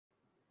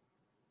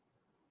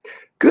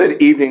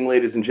Good evening,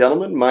 ladies and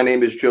gentlemen. My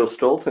name is Joe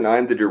Stoltz, and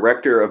I'm the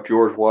director of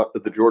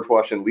the George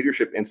Washington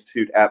Leadership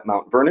Institute at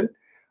Mount Vernon.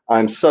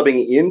 I'm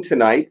subbing in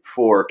tonight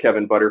for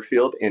Kevin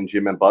Butterfield and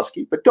Jim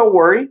Ambuski, but don't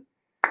worry,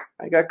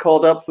 I got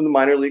called up from the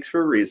minor leagues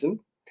for a reason.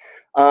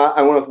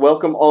 I want to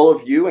welcome all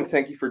of you and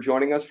thank you for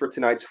joining us for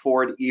tonight's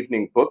Ford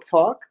Evening Book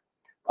Talk,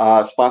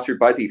 sponsored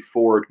by the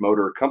Ford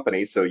Motor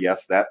Company. So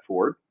yes, that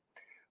Ford.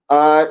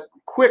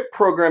 Quick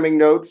programming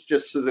notes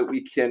just so that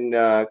we can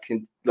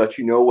let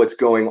you know what's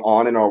going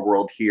on in our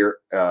world here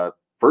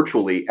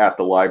virtually at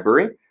the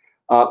library.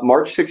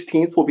 March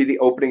 16th will be the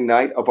opening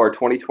night of our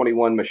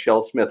 2021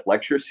 Michelle Smith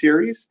Lecture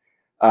Series.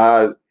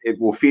 It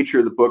will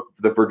feature the book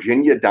The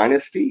Virginia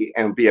Dynasty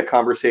and be a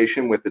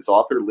conversation with its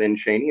author, Lynn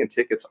Cheney, and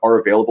tickets are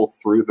available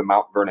through the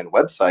Mount Vernon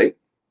website.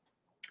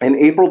 And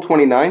April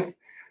 29th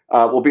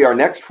will be our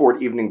next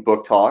Ford Evening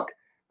Book Talk,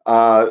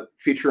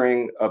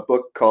 featuring a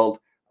book called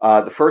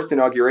The First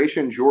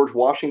Inauguration, George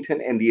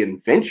Washington and the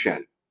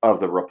Invention of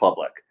the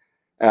Republic.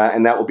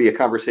 And that will be a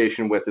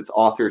conversation with its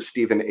author,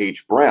 Stephen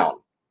H. Brown.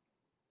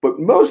 But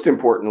most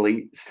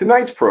importantly, it's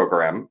tonight's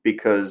program,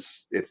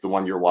 because it's the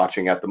one you're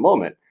watching at the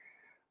moment.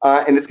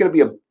 And it's going to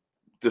be a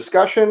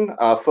discussion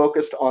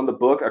focused on the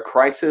book, A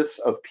Crisis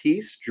of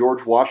Peace,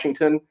 George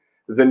Washington,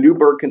 the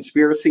Newburgh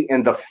Conspiracy,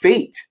 and the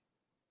Fate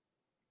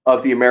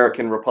of the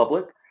American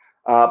Republic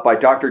by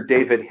Dr.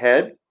 David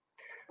Head.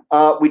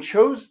 We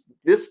chose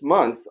this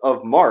month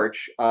of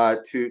March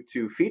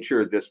to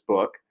feature this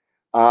book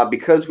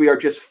because we are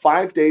just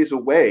 5 days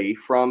away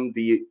from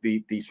the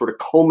sort of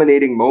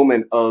culminating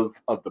moment of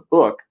the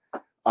book,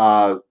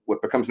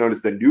 what becomes known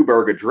as the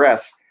Newburgh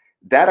Address.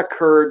 That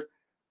occurred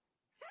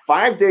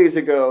 5 days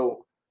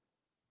ago,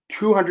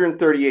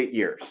 238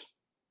 years.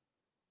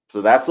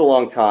 So that's a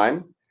long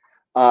time.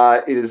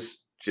 It is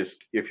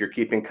just, if you're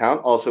keeping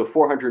count, also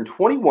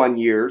 421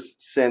 years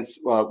since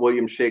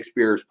William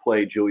Shakespeare's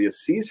play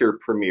Julius Caesar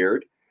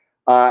premiered,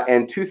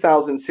 and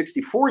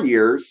 2,064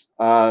 years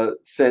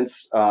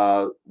since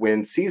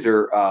when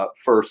Caesar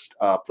first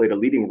played a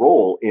leading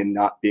role in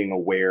not being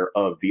aware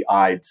of the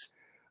Ides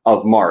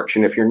of March.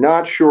 And if you're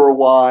not sure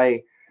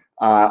why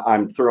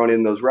I'm throwing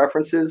in those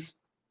references,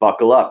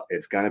 buckle up.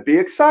 It's going to be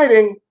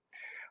exciting.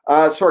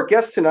 So our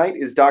guest tonight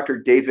is Dr.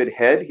 David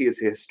Head. He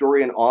is a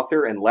historian,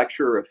 author, and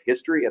lecturer of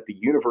history at the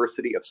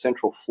University of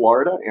Central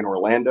Florida in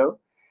Orlando.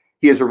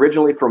 He is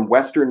originally from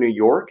Western New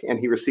York, and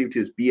he received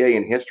his BA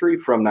in history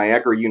from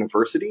Niagara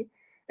University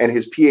and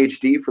his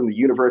PhD from the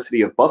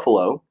University of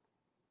Buffalo.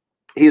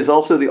 He is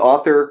also the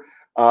author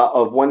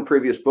of one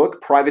previous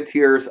book,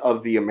 Privateers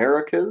of the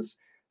Americas,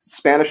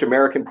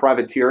 Spanish-American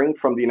Privateering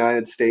from the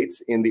United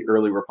States in the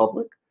Early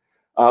Republic,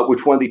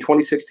 which won the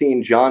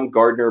 2016 John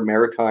Gardner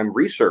Maritime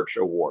Research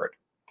Award.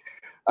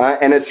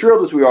 And as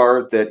thrilled as we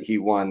are that he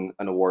won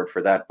an award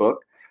for that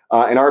book,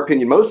 in our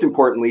opinion, most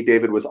importantly,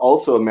 David was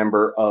also a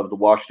member of the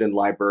Washington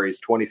Library's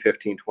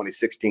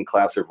 2015-2016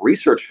 class of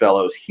research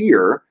fellows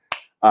here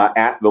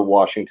at the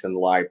Washington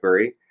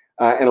Library.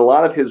 And a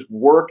lot of his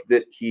work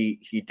that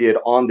he did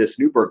on this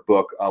Newburgh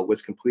book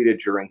was completed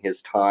during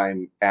his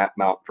time at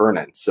Mount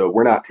Vernon. So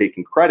we're not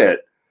taking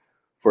credit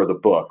for the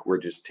book. We're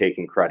just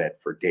taking credit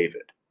for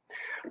David.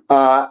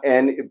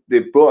 And the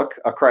book,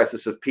 A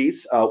Crisis of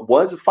Peace,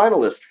 was a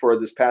finalist for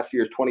this past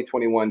year's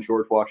 2021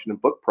 George Washington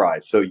Book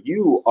Prize. So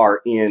you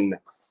are in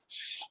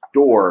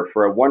store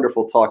for a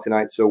wonderful talk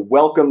tonight. So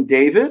welcome,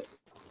 David.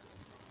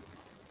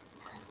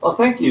 Well,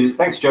 thank you.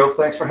 Thanks, Joe.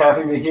 Thanks for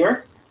having me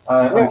here.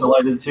 I'm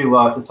delighted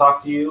to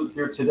talk to you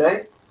here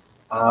today.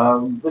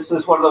 This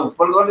is one of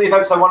the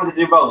events I wanted to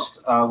do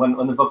most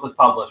when the book was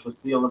published, was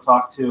to be able to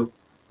talk to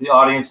the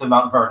audience of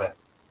Mount Vernon.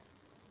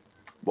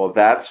 Well,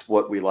 that's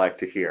what we like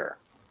to hear.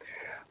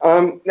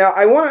 Now,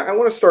 I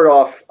want to start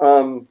off.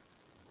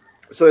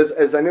 So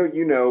as I know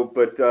you know,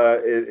 but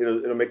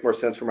it'll make more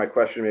sense for my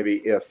question maybe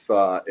if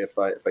I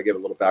give a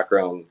little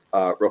background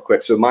real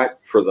quick. So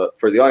for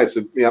the audience,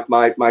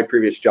 my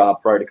previous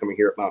job prior to coming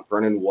here at Mount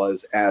Vernon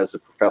was as a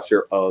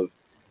professor of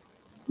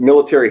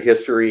military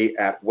history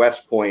at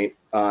West Point,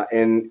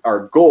 and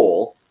our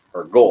goal,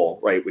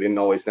 right? We didn't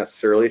always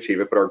necessarily achieve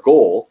it, but our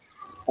goal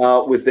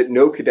was that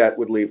no cadet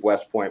would leave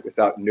West Point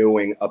without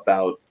knowing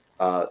about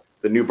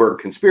the Newburgh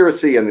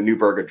Conspiracy and the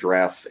Newburgh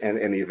Address and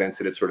the events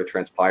that had sort of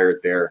transpired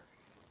there.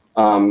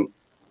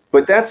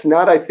 But that's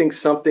not, I think,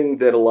 something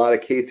that a lot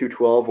of K through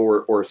 12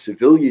 or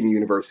civilian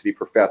university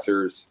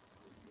professors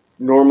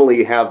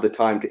normally have the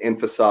time to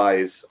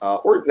emphasize,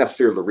 or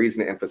necessarily the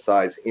reason to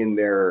emphasize in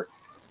their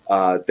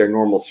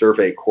normal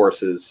survey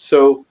courses.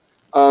 So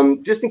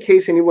just in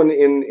case anyone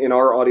in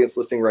our audience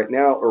listening right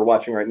now or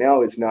watching right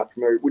now is not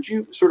familiar, would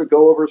you sort of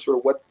go over sort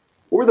of what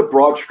were the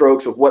broad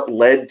strokes of what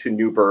led to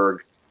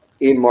Newburgh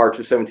in March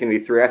of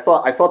 1783?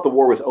 I thought the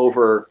war was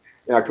over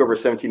in October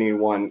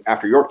 1781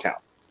 after Yorktown.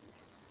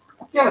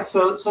 Yeah,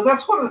 so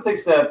that's one of the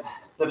things that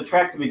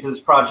attracted me to this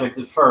project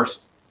at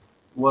first,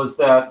 was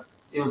that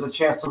it was a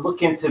chance to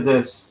look into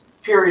this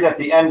period at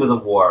the end of the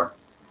war.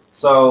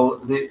 So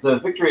the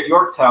victory at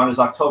Yorktown is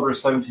October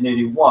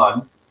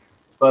 1781.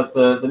 but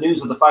the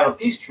news of the final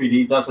peace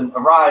treaty doesn't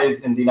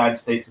arrive in the United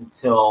States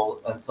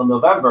until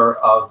November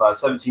of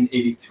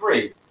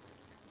 1783.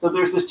 So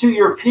there's this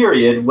 2-year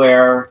period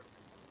where,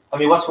 I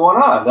mean, what's going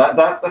on?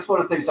 That's one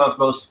of the things I was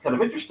most kind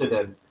of interested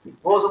in.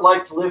 What was it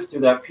like to live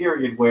through that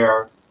period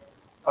where,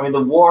 I mean,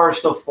 the war is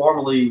still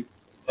formally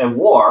a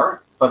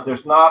war, but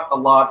there's not a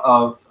lot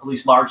of, at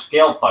least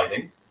large-scale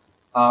fighting.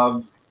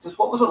 Just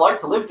what was it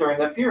like to live during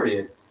that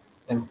period,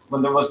 and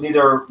when there was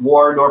neither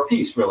war nor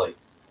peace, really?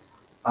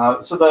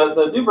 So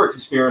the Newburgh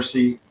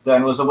Conspiracy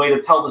then was a way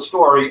to tell the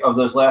story of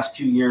those last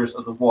 2 years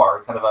of the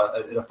war, kind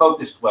of in a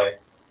focused way,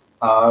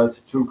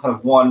 through kind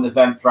of one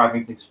event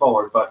driving things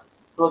forward, but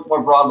to look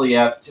more broadly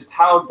at just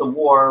how the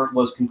war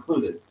was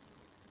concluded.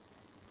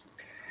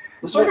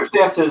 The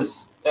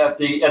circumstances at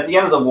the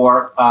end of the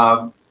war,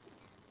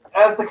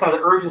 as the kind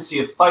of urgency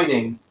of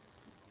fighting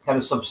kind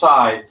of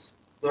subsides,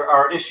 there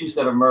are issues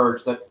that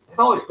emerge that have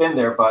always been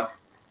there, but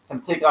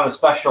can take on a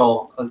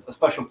special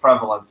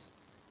prevalence.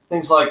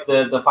 Things like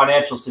the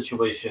financial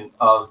situation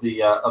of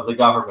the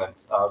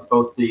government,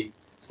 both the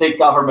state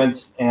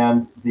governments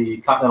and the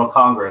Continental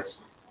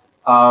Congress.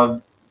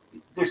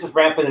 There's this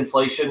rampant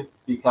inflation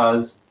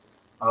because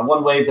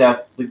one way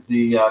that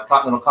the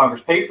Continental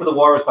Congress paid for the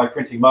war is by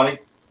printing money,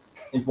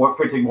 and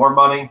printing more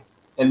money,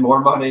 and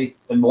more money,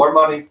 and more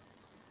money,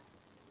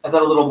 and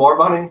then a little more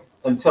money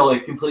until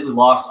it completely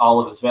lost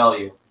all of its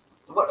value.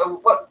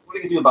 What do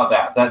you do about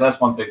that? That's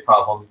one big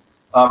problem.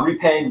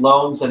 Repaying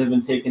loans that have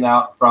been taken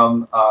out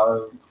from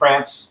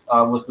France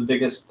was the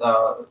biggest,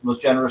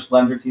 most generous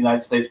lender to the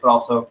United States, but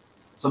also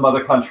some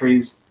other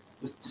countries.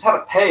 Just how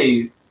to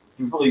pay, to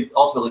really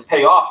ultimately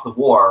pay off the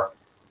war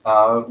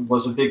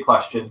was a big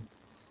question.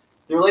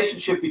 The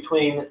relationship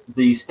between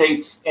the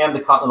states and the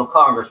Continental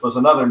Congress was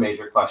another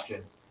major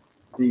question.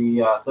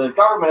 The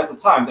government at the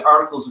time, the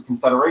Articles of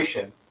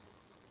Confederation,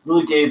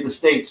 really gave the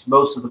states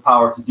most of the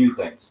power to do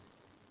things.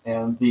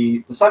 And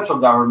the central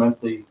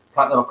government, the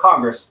Continental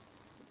Congress,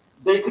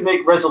 they could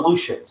make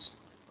resolutions,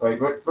 right?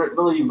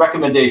 Really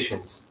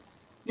recommendations.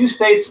 You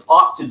states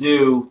ought to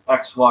do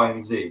X, Y,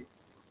 and Z.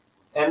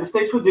 And the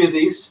states would do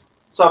these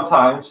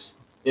sometimes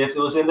if it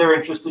was in their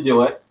interest to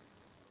do it,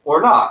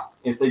 or not,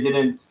 if they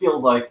didn't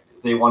feel like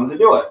they wanted to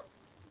do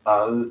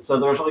it. So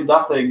there's really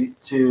nothing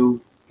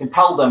to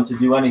compel them to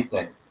do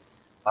anything.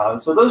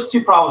 So those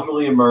two problems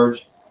really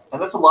emerge,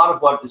 and that's a lot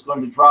of what is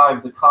going to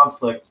drive the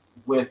conflict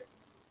with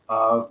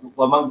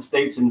among the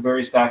states and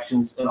various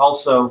factions, and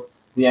also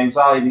the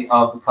anxiety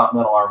of the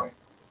Continental Army.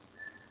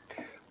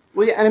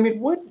 Well, yeah, and I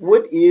mean,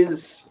 what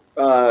is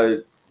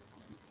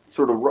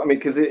sort of, I mean,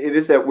 because it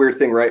is that weird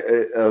thing, right?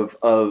 Of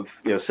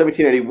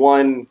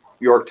 1781,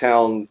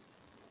 Yorktown,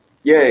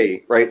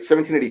 yay, right?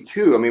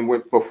 1782. I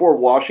mean, before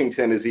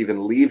Washington is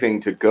even leaving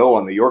to go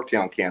on the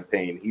Yorktown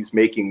campaign, he's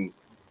making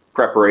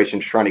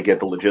preparations, trying to get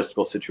the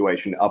logistical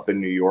situation up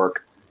in New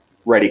York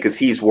ready, because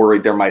he's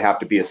worried there might have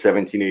to be a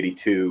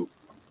 1782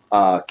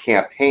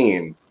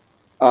 campaign.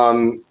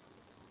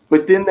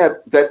 But then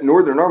that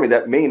Northern Army,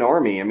 that main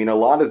army, I mean, a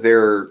lot of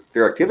their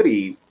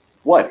activity,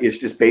 is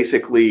just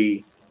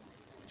basically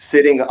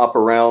sitting up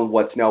around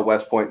what's now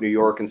West Point, New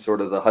York, and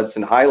sort of the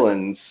Hudson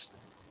Highlands.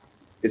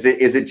 Is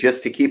it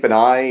just to keep an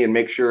eye and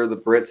make sure the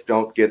Brits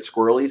don't get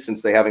squirrely,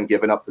 since they haven't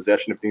given up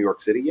possession of New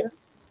York City yet?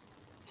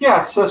 Yeah,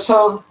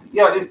 so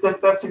yeah,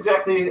 that's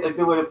exactly a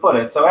good way to put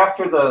it. So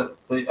after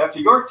after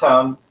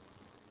Yorktown,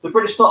 the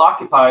British still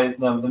occupied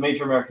the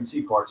major American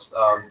seaports,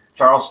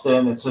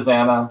 Charleston and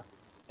Savannah,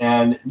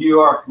 and New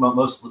York,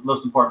 most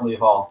importantly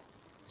of all.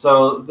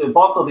 So the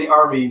bulk of the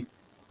army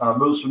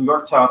moves from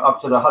Yorktown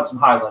up to the Hudson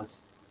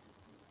Highlands.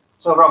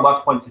 So around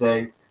West Point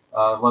today,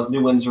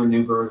 New Windsor,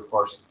 Newburgh, of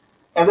course.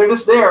 And they're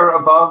just there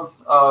above,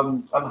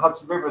 on the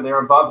Hudson River, there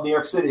above New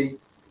York City,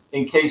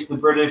 in case the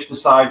British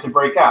decide to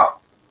break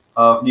out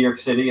of New York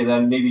City and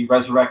then maybe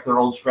resurrect their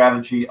old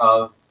strategy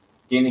of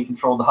gaining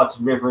control of the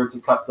Hudson River to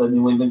cut the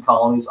New England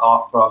colonies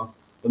off from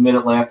the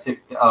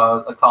Mid-Atlantic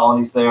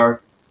colonies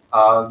there.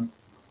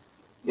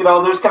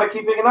 They're just kind of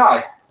keeping an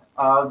eye.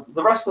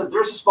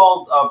 There's a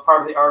small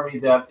part of the army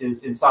that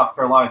is in South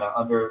Carolina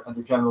under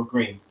General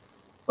Greene,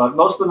 but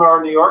most of them are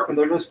in New York, and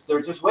they're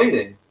just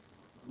waiting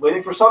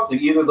for something,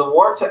 either the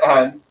war to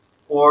end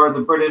or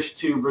the British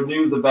to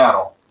renew the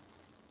battle,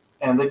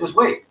 and they just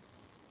wait.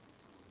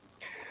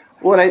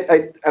 Well,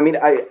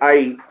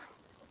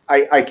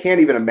 I can't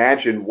even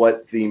imagine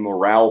what the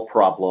morale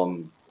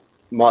problem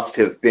must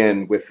have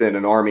been within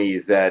an army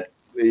that,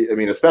 I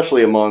mean,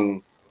 especially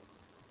among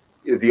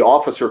the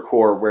officer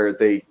corps, where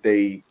they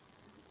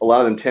a lot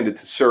of them tended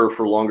to serve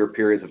for longer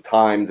periods of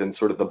time than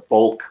sort of the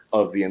bulk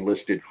of the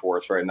enlisted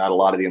force, right? Not a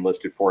lot of the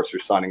enlisted force are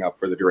signing up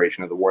for the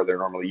duration of the war. They're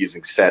normally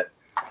using set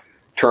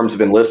terms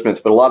of enlistments,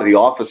 but a lot of the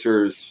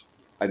officers,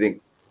 I think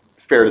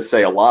it's fair to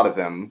say, a lot of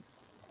them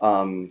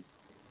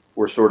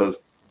were sort of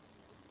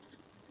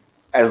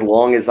as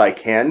long as I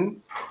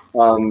can.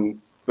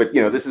 But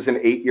this is an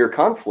 8-year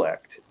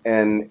conflict,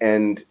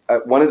 and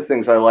one of the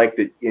things I like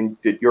that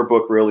your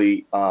book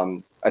really,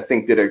 I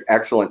think, did an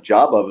excellent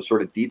job of, is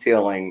sort of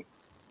detailing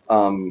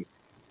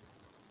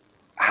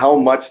how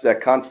much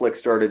that conflict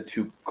started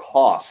to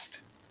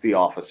cost the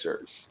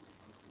officers.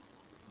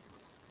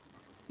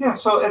 Yeah,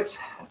 so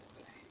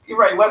you're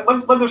right.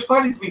 When there's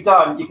fighting to be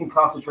done, you can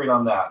concentrate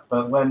on that.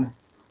 But when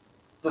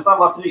there's not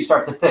a lot to do, you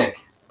start to think.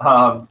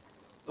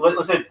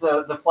 Was it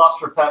the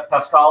philosopher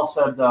Pascal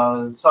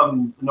said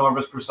some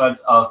enormous percent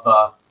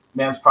of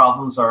man's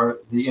problems are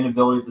the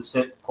inability to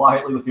sit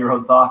quietly with your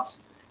own thoughts.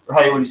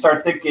 Right? When you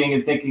start thinking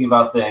and thinking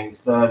about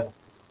things,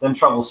 then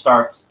trouble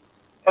starts.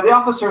 And the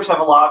officers have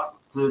a lot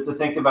to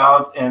think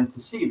about and to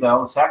see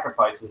all the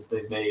sacrifices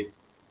they've made,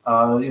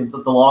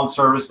 the long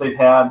service they've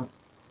had.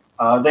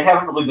 They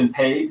haven't really been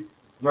paid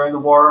during the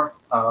war,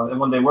 and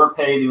when they were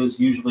paid, it was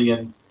usually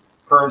in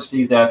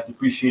currency that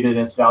depreciated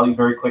in its value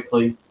very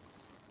quickly.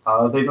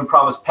 They've been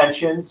promised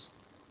pensions,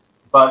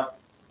 but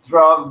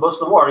throughout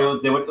most of the war,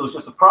 it was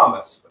just a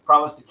promise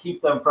to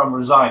keep them from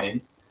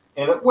resigning,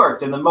 and it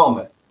worked in the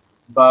moment.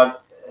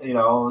 But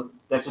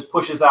that just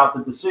pushes out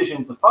the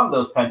decision to fund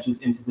those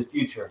pensions into the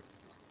future.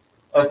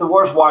 As the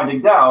war is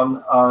winding down,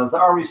 the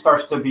army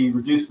starts to be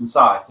reduced in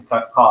size to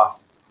cut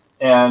costs,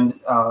 and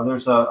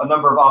there's a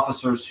number of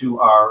officers who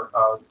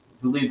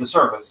leave the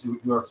service,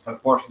 who are kind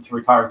of forced into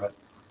retirement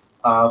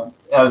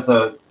as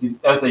they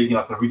kind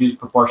of reduce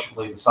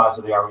proportionally the size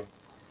of the army,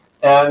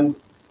 and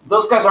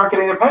those guys aren't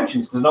getting their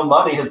pensions because no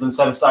money has been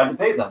set aside to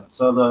pay them.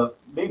 So the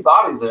main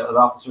body of the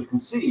officers can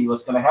see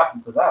what's going to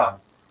happen to them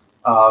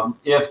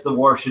if the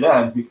war should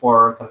end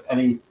before kind of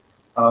any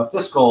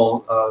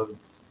fiscal.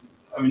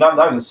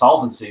 Not even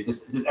solvency,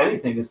 just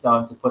anything is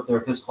done to put their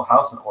fiscal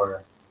house in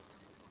order.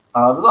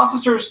 Those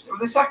officers,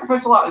 they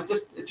sacrifice a lot,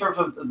 just in terms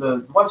of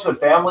the ones who had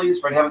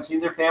families, right, haven't seen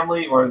their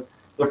family, or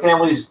their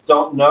families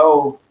don't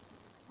know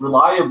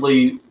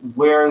reliably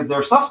where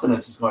their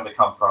sustenance is going to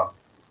come from.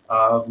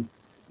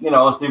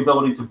 It's the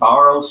ability to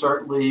borrow,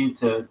 certainly,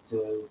 to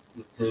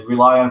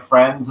rely on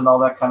friends and all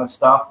that kind of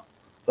stuff.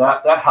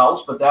 That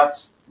helps, but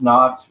that's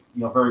not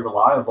very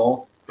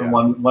reliable from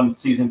one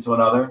season to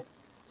another.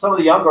 Some of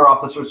the younger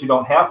officers who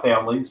don't have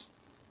families,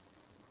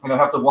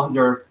 have to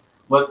wonder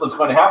what's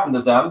going to happen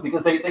to them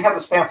because they have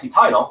this fancy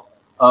title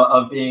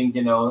of being,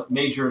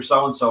 Major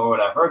so-and-so or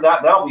whatever.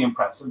 That'll be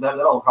impressive.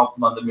 That'll help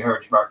them on the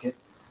marriage market.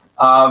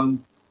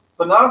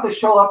 But not if they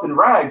show up in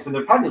rags and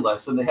they're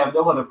penniless and they have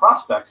no other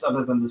prospects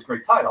other than this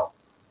great title.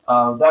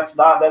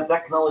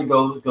 That can only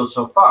go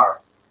so far.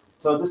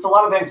 So just a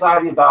lot of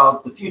anxiety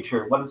about the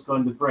future, what it's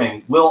going to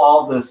bring. Will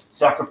all this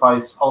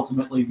sacrifice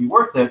ultimately be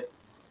worth it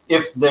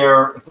if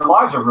their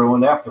lives are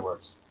ruined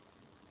afterwards?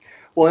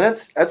 Well,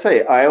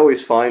 and I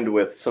always find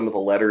with some of the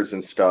letters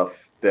and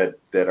stuff that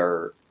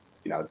are,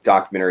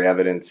 documentary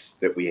evidence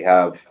that we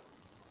have,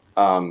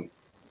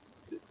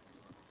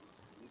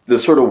 the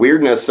sort of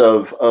weirdness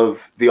of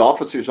the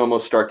officers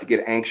almost start to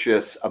get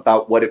anxious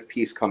about what if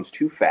peace comes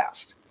too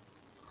fast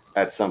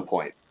at some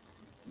point.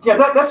 Yeah,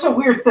 that's a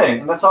weird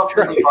thing, and that's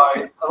ultimately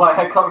why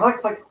I come.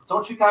 It's like,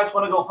 don't you guys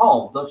want to go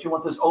home? Don't you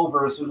want this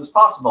over as soon as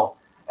possible?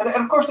 And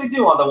of course they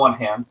do on the one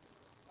hand,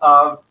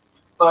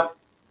 but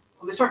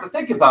when they start to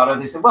think about it,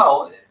 they say,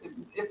 well,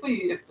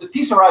 if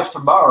peace arrives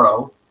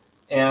tomorrow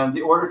and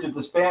the order to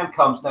disband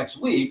comes next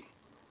week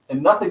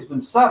and nothing's been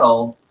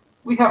settled,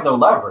 we have no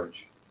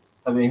leverage.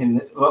 I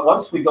mean,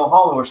 once we go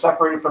home and we're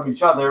separated from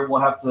each other,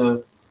 we'll have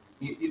to,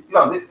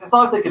 it's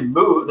not like they can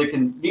move, they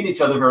can meet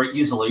each other very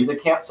easily. They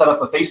can't set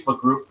up a Facebook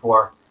group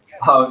for,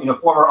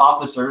 former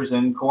officers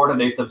and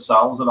coordinate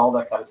themselves and all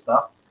that kind of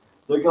stuff.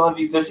 They're going to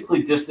be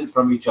physically distant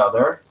from each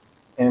other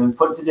and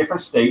put into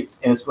different states,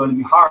 and it's going to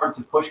be hard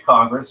to push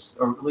Congress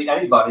or really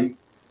anybody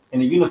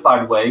in a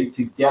unified way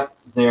to get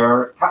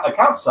their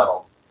accounts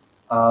settled.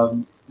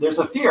 There's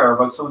a fear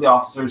about some of the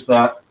officers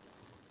that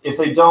if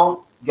they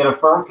don't get a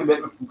firm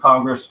commitment from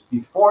Congress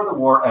before the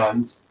war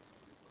ends,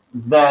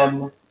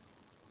 then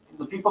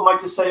the people might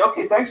just say,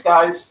 okay, thanks,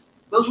 guys.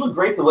 Those look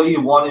great the way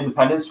you won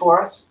independence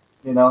for us,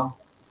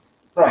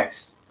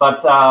 thanks.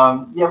 But,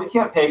 we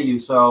can't pay you,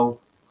 so,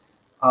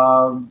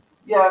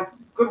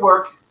 good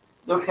work.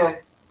 Okay.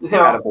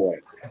 Attaboy.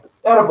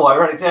 Attaboy,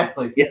 right,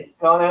 exactly. Yeah.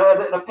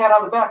 And a pat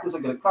on the back isn't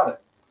going to cut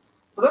it.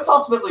 So that's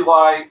ultimately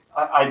why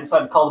I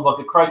decided to call the book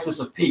A Crisis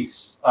of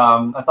Peace.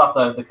 I thought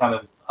the kind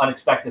of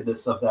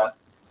unexpectedness of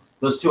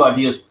those two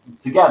ideas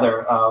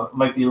together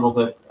might be a little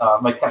bit,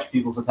 might catch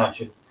people's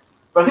attention.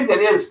 But I think that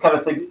is kind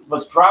of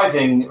what's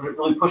driving,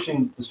 really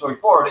pushing the story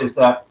forward is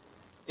that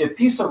if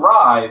peace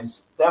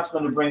arrives, that's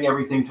going to bring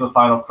everything to a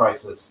final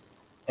crisis.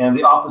 And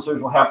the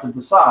officers will have to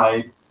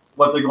decide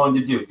what they're going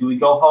to do. Do we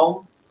go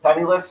home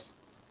penniless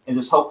and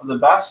just hope for the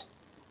best?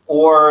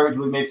 Or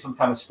do we make some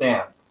kind of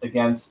stand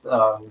against,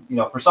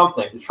 for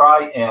something to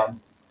try and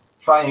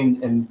pry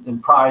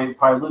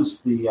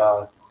loose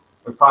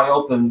or pry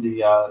open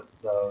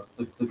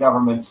the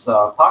government's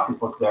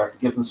pocketbook there to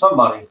give them some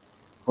money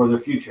for their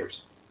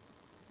futures?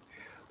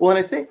 Well,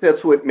 and I think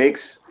that's what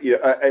makes,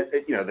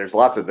 there's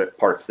lots of the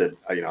parts that,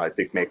 I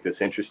think make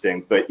this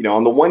interesting. But,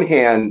 on the one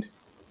hand,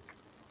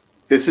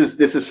 this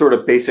is sort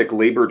of basic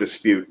labor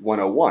dispute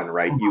 101,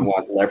 right? You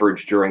want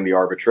leverage during the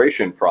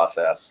arbitration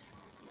process.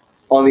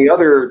 On the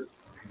other,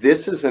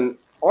 this is an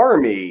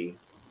army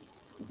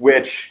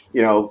which,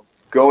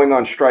 going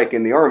on strike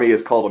in the Army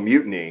is called a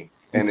mutiny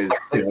and is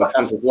at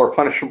times of war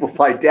punishable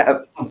by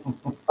death.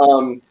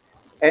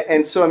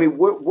 And so, I mean,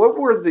 what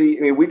were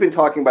we've been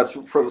talking about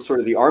from sort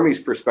of the Army's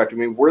perspective.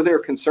 I mean, were there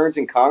concerns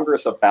in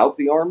Congress about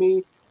the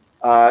Army?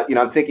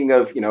 I'm thinking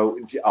of,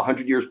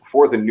 100 years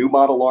before, the New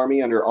Model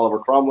Army under Oliver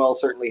Cromwell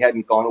certainly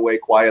hadn't gone away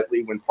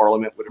quietly when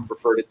Parliament would have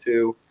preferred it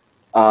to.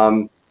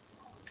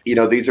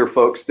 These are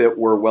folks that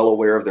were well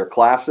aware of their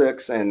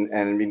classics. And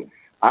I mean,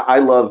 I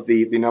love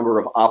the number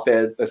of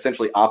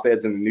essentially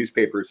op-eds in the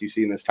newspapers you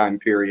see in this time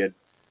period,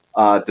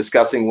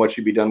 discussing what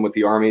should be done with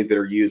the Army that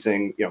are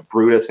using,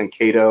 Brutus and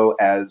Cato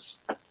as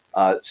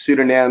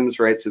pseudonyms,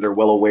 right? So they're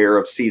well aware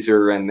of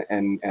Caesar and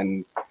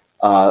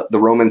the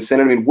Roman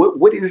Senate. I mean,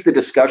 what is the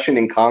discussion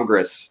in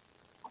Congress?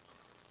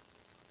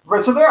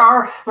 Right. So there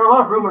are a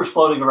lot of rumors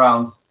floating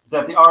around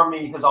that the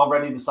Army has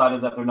already decided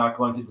that they're not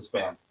going to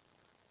disband,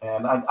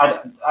 and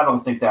I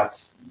don't think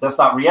that's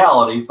not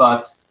reality.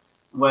 But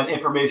when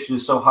information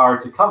is so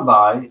hard to come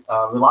by,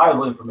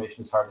 reliable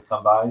information is hard to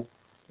come by.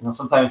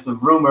 Sometimes the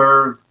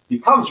rumor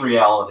becomes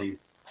reality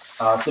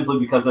simply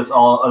because that's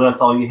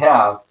all you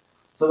have.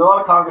 So there are a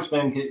lot of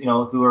congressmen,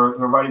 who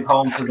are writing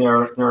home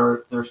to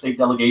their state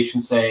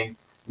delegation saying,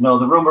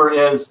 the rumor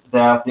is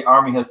that the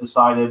Army has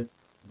decided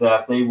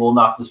that they will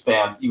not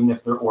disband, even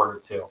if they're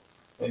ordered to.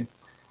 Okay?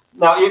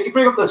 Now, you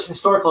bring up this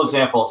historical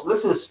example. So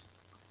this is,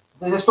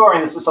 as a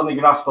historian, this is something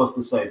you're not supposed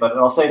to say, but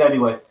I'll say it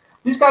anyway.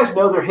 These guys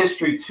know their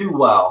history too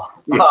well.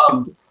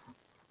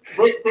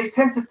 They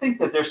tend to think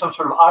that there's some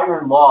sort of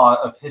iron law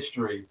of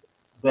history,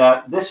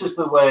 that this is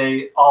the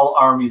way all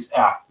armies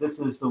act. This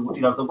is the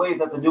way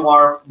that the new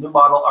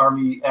model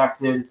army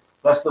acted.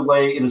 That's the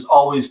way it is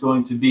always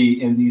going to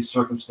be in these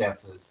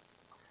circumstances.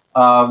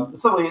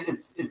 So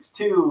it's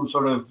too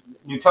sort of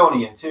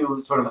Newtonian,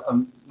 too sort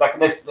of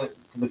mechanistic,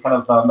 the kind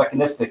of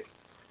mechanistic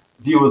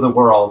view of the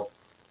world,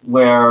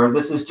 where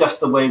this is just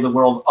the way the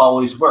world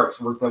always works.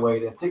 It worked that way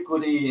in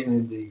antiquity and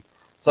in the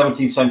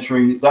 17th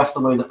century. That's the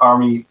way the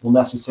Army will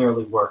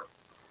necessarily work.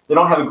 They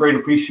don't have a great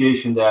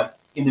appreciation that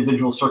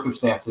individual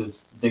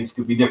circumstances, things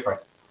could be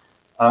different.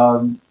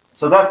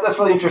 So that's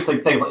really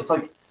interesting thing. It's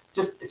like,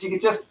 if you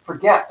could just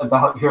forget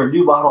about your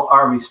new model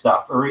Army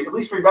stuff, or at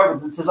least remember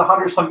this is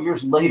 100-some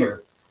years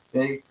later,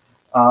 okay?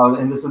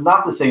 And this is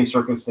not the same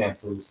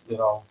circumstances.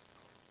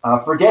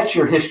 Forget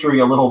your history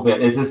a little bit.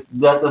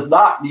 That does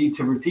not need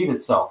to repeat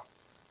itself.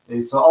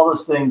 Okay? So all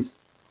those things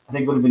I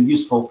think would have been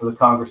useful for the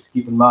Congress to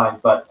keep in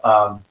mind. But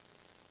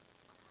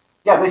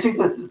they seem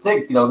to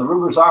think, the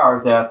rumors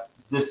are that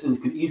this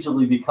could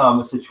easily become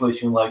a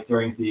situation like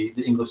during the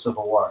English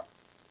Civil War.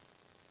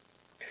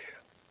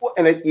 Well,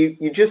 and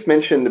you just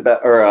mentioned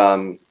about,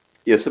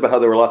 about how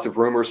there were lots of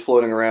rumors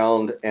floating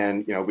around,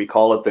 and we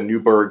call it the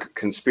Newburgh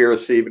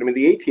Conspiracy. But I mean,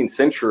 the 18th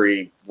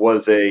century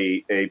was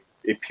a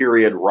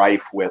period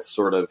rife with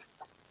sort of,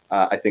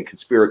 I think,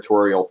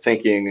 conspiratorial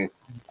thinking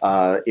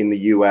in the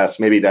U.S.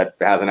 Maybe that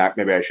hasn't.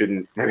 Maybe I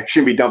shouldn't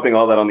be dumping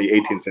all that on the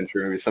 18th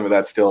century. Maybe some of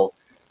that's still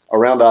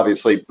around,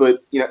 obviously. But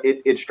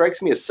it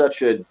strikes me as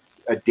such a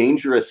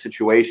dangerous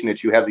situation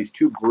that you have these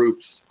two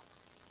groups,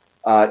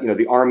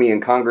 the Army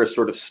and Congress,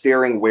 sort of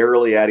staring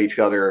warily at each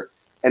other,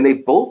 and they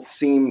both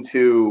seem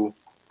to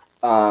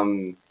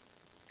kind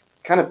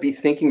of be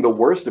thinking the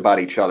worst about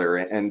each other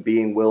and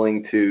being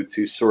willing to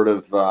sort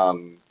of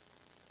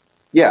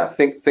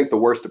think the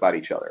worst about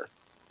each other.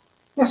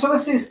 Yeah, so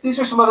these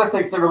are some other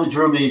things that really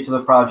drew me to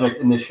the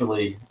project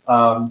initially.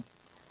 I've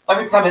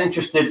been kind of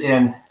interested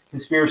in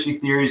conspiracy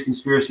theories,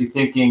 conspiracy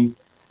thinking,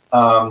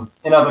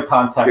 in other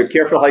contexts. Be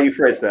careful how you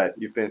phrase that.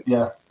 You've been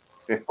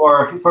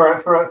for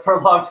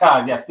a long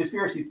time. Yes,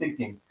 conspiracy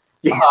thinking.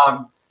 Yeah.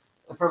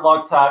 For a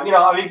long time,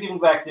 even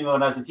back to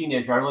when I was a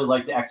teenager, I really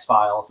liked the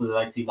X-Files of the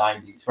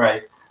 1990s.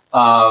 Right,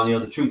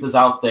 the truth is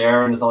out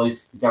there, and there's all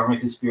these government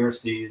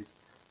conspiracies.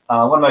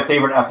 One of my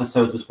favorite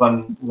episodes is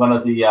when one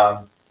of the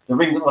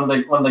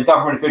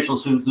government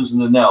officials who's in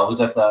the know,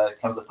 who's at the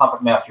kind of the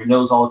puppet master,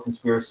 knows all the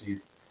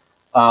conspiracies.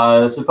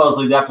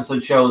 Supposedly, the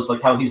episode shows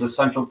like how he's a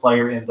central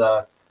player in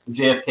the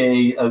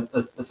JFK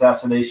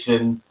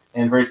assassination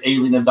and various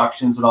alien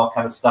abductions and all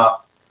kind of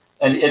stuff.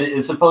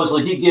 And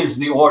supposedly he gives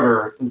the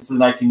order, this is the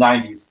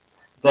 1990s,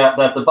 that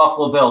the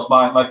Buffalo Bills,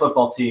 my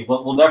football team,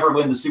 will never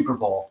win the Super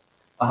Bowl.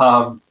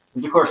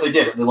 Which of course they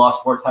did it. They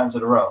lost 4 times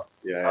in a row.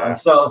 Yeah.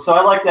 So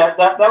I like that.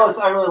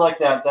 I really like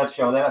that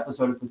show, that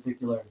episode in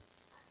particular.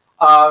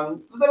 But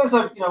then as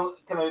I've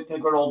kind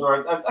of grown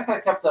older, I kind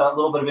of kept a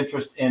little bit of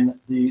interest in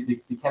the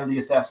Kennedy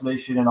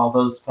assassination and all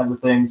those kinds of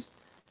things,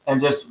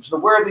 and just sort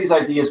of where these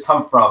ideas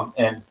come from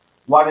and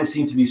why they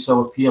seem to be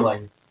so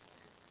appealing.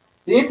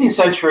 The 18th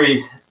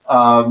century,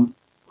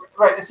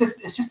 right? It's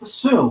just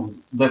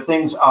assumed that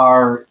things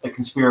are a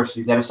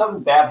conspiracy. That if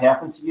something bad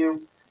happened to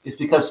you, it's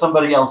because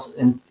somebody else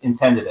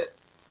intended it.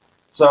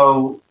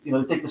 So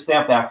take the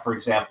Stamp Act, for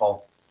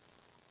example.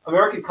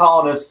 American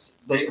colonists,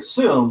 they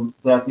assumed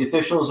that the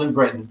officials in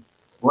Britain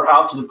were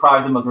out to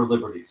deprive them of their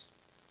liberties.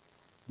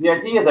 The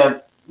idea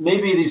that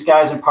maybe these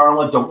guys in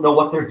Parliament don't know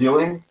what they're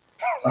doing,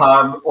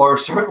 or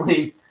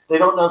certainly They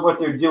don't know what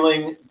they're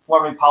doing,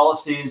 forming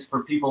policies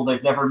for people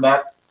they've never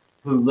met,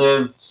 who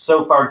live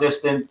so far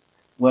distant,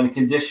 when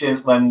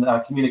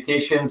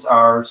communications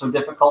are so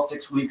difficult,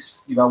 6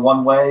 weeks,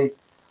 one way.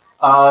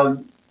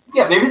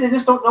 Yeah, maybe they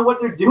just don't know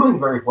what they're doing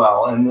very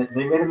well, and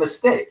they made a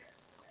mistake.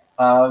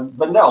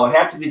 But no, it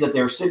had to be that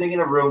they were sitting in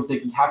a room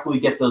thinking, how can we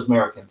get those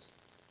Americans?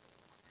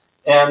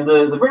 And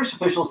the British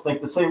officials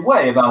think the same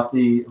way about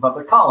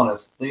their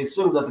colonists. They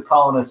assume that the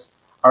colonists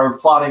are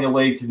plotting a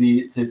way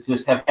to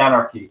just have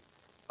anarchy,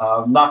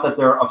 not that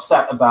they're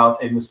upset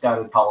about a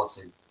misguided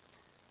policy.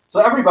 So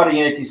everybody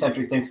in the 18th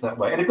century thinks that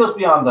way, and it goes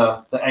beyond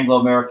the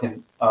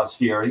Anglo-American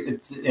sphere.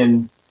 It's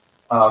in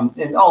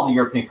all the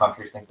European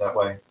countries think that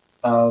way.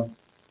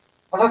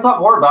 As I thought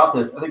more about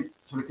this, I think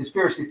sort of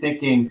conspiracy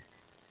thinking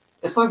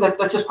is something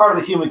that's just part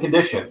of the human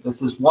condition.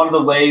 This is one of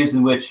the ways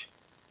in which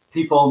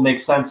people make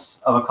sense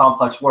of a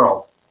complex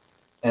world,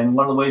 and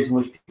one of the ways in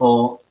which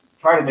people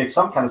try to make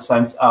some kind of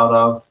sense out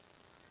of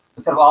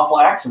the kind of awful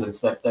accidents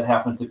that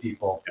happen to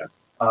people,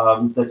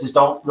 that just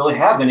don't really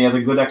have any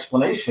other good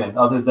explanation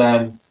other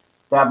than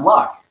bad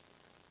luck.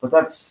 But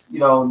that's,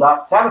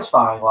 not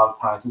satisfying a lot of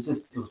times.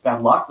 It was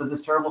bad luck that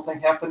this terrible thing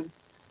happened.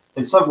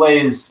 In some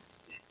ways,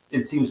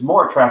 it seems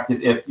more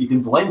attractive if you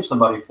can blame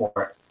somebody for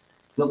it.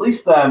 So at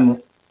least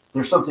then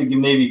there's something you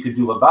maybe could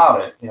do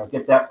about it.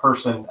 Get that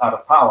person out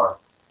of power.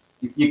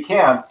 You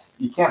can't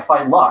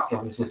fight luck. I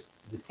mean, you just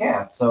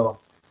can't. So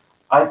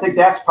I think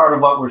that's part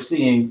of what we're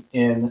seeing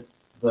in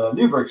the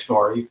Newburgh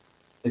story,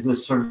 is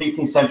this sort of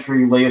 18th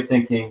century way of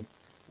thinking,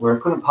 where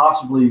it couldn't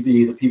possibly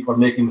be that people are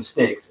making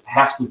mistakes. It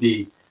has to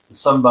be that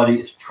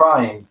somebody is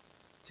trying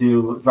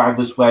to drive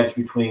this wedge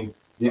between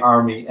the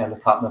Army and the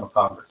Continental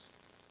Congress.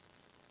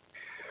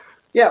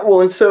 Yeah,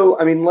 well, and so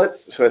I mean, I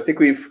think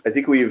we've.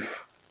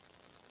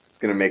 It's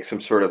going to make some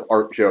sort of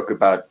art joke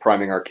about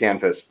priming our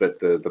canvas, but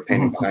the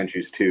painting behind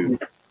you is too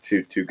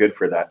good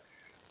for that.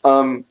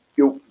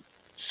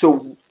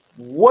 So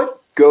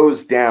what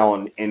goes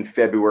down in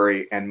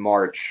February and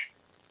March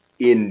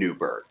in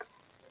Newburgh?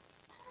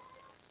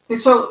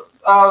 So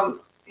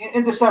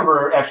in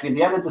December, actually, at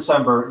the end of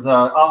December, the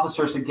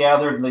officers had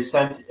gathered and they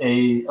sent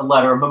a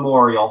letter, a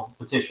memorial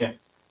petition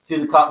to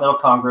the Continental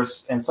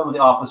Congress, and some of the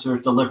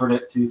officers delivered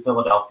it to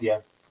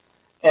Philadelphia.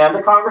 And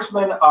the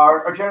congressmen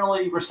are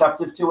generally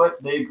receptive to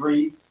it. They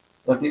agree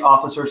that the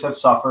officers have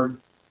suffered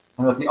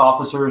and that the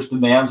officers'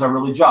 demands are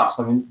really just.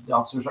 I mean, the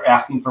officers are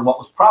asking for what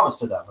was promised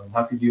to them. I mean,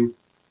 how could you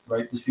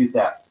dispute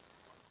that?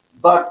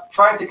 But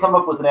trying to come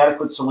up with an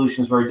adequate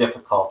solution is very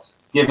difficult,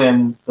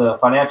 given the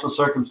financial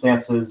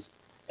circumstances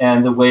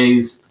and the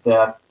ways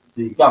that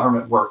the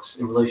government works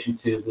in relation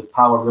to the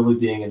power really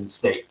being in the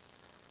state.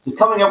 So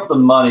coming up with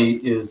the money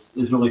is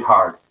really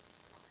hard.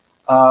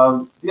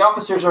 The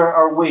officers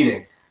are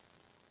waiting.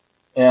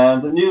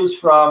 And the news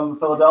from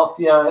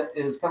Philadelphia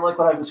is kind of like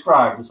what I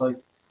described. It's like,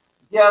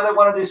 yeah, they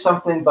want to do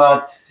something,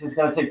 but it's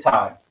going to take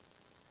time.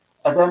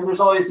 And then there's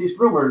always these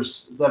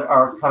rumors that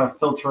are kind of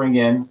filtering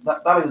in,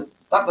 not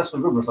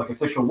necessarily rumors, like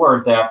official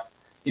word, that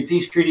a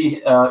peace treaty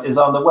is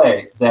on the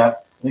way,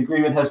 that an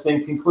agreement has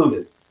been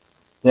concluded,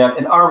 that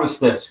an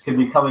armistice could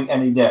be coming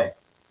any day.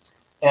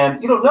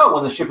 And you don't know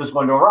when the ship is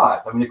going to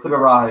arrive. I mean, it could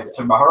arrive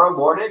tomorrow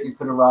morning, it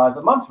could arrive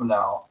a month from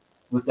now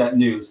with that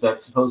news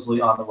that's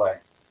supposedly on the way.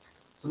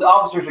 So the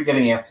officers are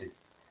getting antsy.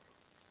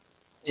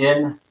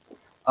 In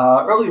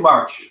early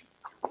March,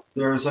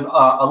 there's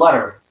a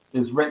letter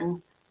is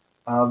written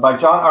by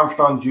John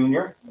Armstrong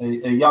Jr.,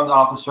 a young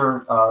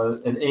officer,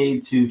 an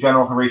aide to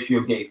General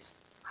Horatio Gates,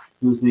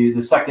 who's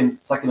the second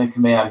in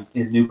command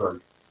in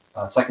Newburgh,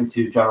 second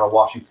to General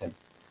Washington.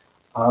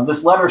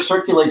 This letter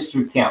circulates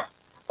through camp.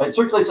 It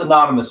circulates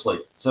anonymously,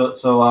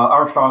 so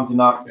Armstrong did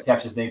not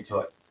attach his name to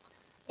it.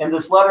 And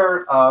this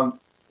letter,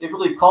 it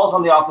really calls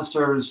on the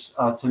officers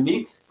to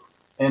meet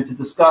and to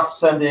discuss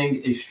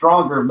sending a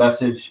stronger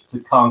message to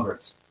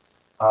Congress.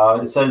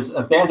 It says,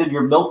 abandon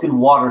your milk and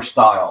water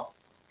style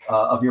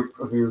of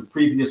your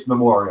previous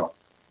memorial,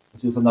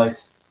 which is a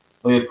nice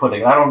way of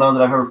putting it. I don't know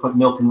that I've ever put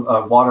milk and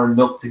water and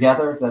milk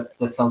together.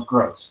 That sounds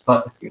gross,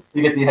 but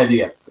you get the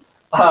idea.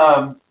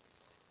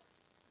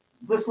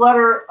 This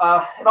letter,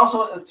 it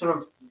also sort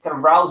of kind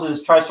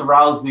of tries to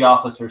rouse the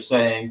officers,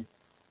 saying,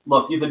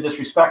 look, you've been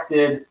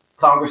disrespected.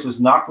 Congress is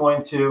not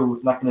going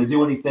to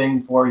do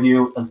anything for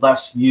you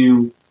unless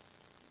you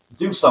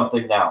do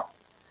something now.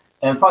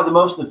 And probably the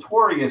most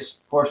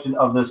notorious portion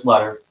of this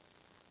letter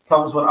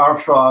comes when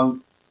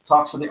Armstrong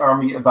talks to the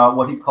Army about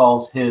what he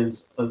calls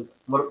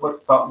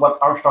what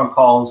Armstrong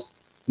calls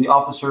the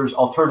officers'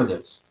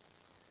 alternatives,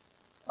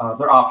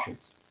 their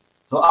options.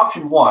 So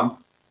option one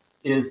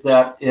is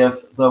that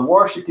if the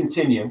war should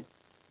continue,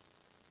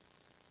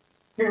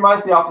 he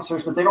reminds the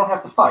officers that they don't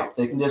have to fight.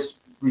 They can just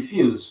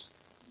refuse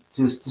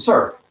to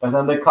serve. And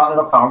then the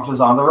Continental Congress is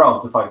on their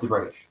own to fight the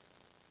British.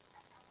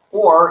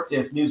 Or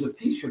if news of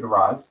peace should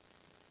arrive,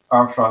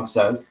 Armstrong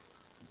says,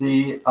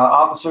 the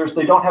officers,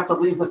 they don't have to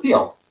leave the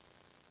field.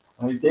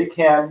 I mean, they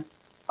can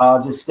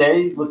just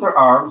stay with their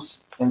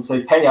arms and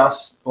say, pay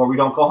us or we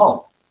don't go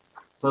home.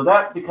 So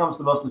that becomes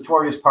the most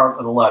notorious part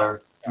of the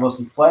letter, the most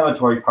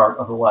inflammatory part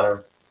of the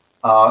letter.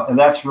 And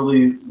that's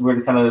really where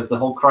the kind of the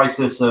whole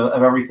crisis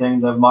of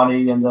everything, the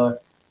money and the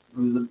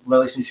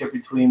relationship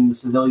between the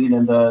civilian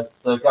and the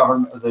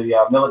government,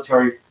 the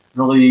military,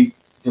 really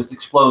just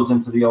explodes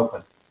into the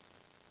open.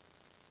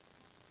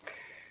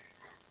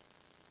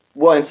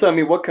 Well, and so I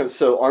mean,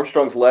 so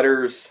Armstrong's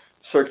letters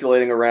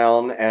circulating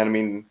around, and I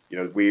mean, you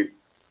know,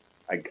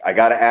 I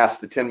got to ask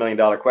the $10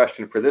 million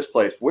question for this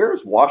place. Where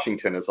is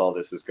Washington as all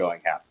this is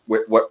going on?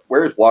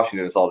 Where is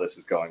Washington as all this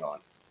is going on?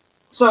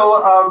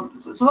 So,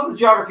 some of the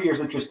geography here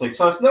is interesting.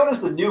 So it's known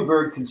as the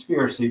Newburgh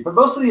Conspiracy, but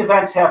most of the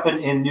events happen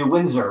in New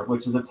Windsor,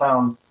 which is a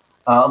town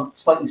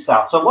slightly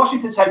south. So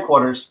Washington's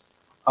headquarters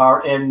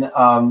are in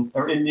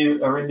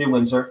New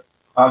Windsor.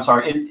 I'm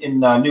sorry,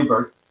 in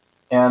Newburgh,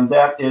 and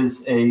that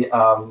is a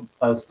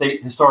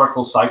state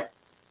historical site.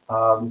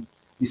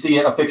 You see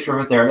a picture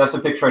of it there. That's a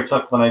picture I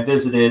took when I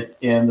visited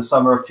in the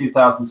summer of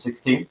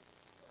 2016.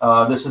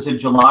 This is in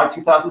July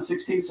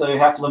 2016, so you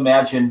have to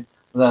imagine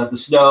the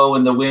snow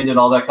and the wind and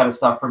all that kind of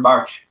stuff for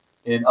March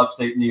in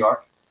upstate New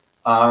York.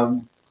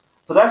 So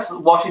that's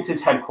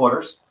Washington's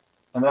headquarters,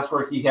 and that's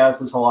where he has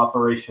his whole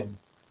operation.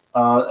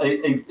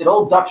 An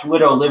old Dutch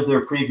widow lived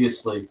there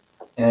previously,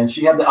 and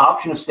she had the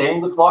option of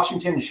staying with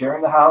Washington and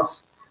sharing the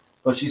house,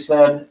 but she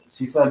said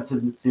to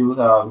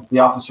the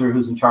officer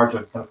who's in charge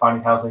of kind of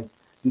finding housing,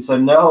 he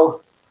said,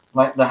 "No,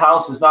 the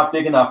house is not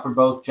big enough for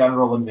both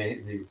General and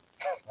me.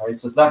 All right,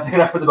 so it's not big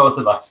enough for the both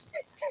of us."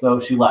 So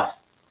she left.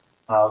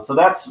 So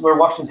that's where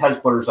Washington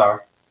headquarters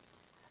are.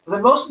 And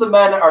then most of the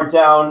men are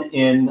down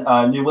in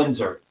New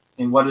Windsor,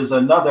 in what is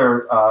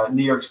another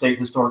New York State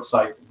historic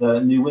site,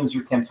 the New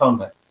Windsor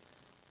Cantonment.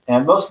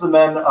 And most of the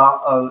men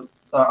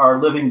are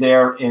living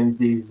there in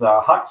these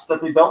huts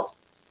that they built.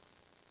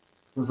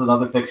 This is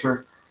another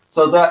picture.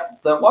 So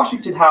that the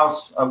Washington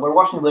house where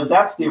Washington lived,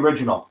 that's the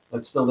original.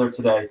 That's still there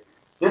today.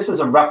 This is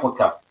a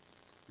replica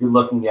you're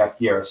looking at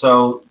here.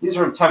 So these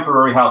are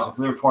temporary housing.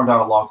 So they were torn down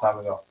a long time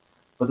ago.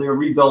 But they were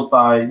rebuilt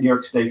by New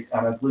York State,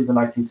 and I believe the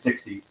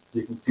 1960s. So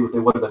you can see what they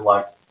would have been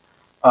like.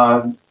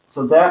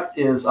 So that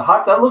is a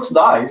hut that looks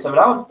nice. I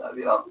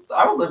mean,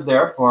 I would live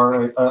there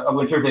for a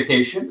winter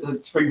vacation,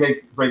 a spring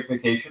break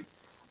vacation.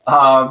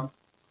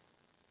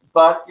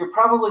 But you're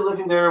probably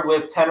living there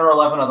with 10 or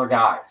 11 other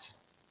guys.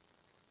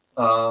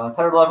 10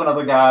 or 11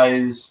 other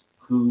guys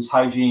whose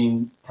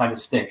hygiene kind of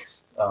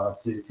stinks,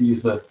 to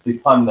use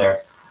the pun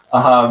there.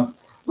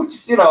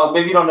 Which, you know,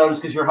 maybe you don't notice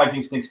because your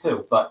hygiene stinks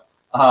too, but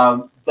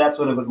that's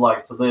what it would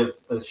like to live,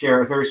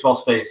 share a very small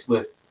space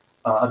with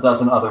a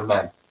dozen other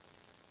men.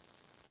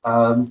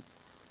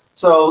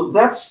 So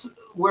that's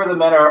where the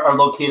men are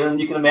located. And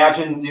you can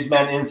imagine these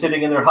men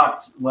sitting in their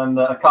huts when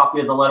a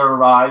copy of the letter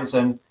arrives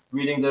and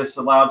reading this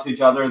aloud to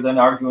each other, then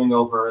arguing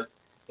over it,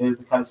 is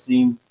the kind of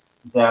scene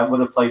that would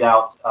have played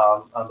out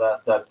on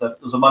that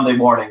was a Monday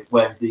morning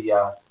when the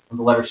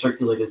letter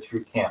circulated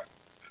through camp.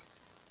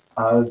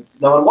 Now,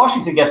 when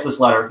Washington gets this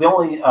letter, the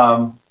only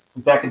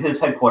back at his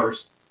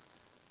headquarters,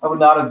 I would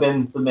not have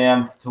been the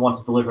man to want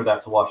to deliver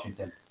that to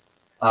Washington,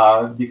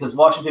 because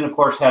Washington, of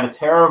course, had a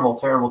terrible,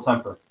 terrible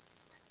temper,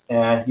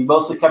 and he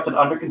mostly kept it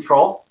under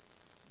control.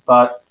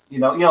 But you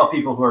know,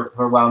 people who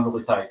are wound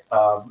really tight.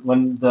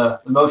 When the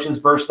emotions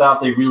burst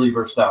out, they really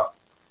burst out.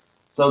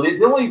 So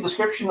the only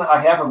description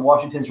I have of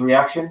Washington's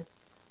reaction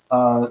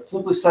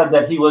simply said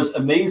that he was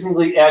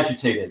amazingly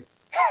agitated.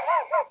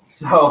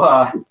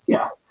 So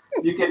yeah,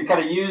 you can kind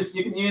of use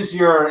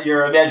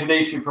your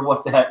imagination for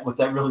what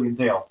that really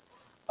entailed.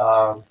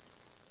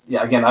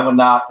 Yeah, again, I would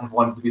not have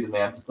wanted to be the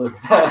man to deliver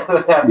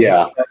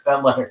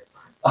that letter.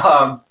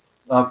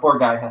 Poor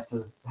guy has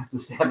to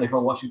stand there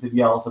while Washington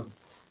yells and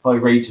probably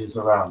rages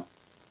around.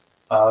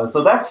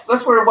 So that's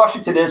where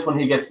Washington is when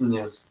he gets the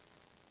news.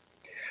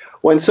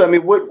 Well, and so I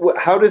mean,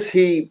 how does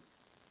he?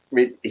 I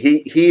mean,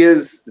 he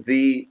is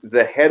the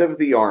head of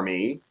the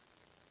army.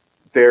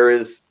 There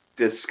is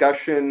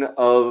discussion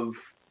of,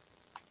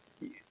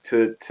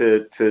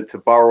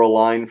 to borrow a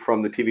line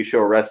from the TV show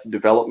Arrested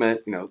Development,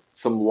 you know,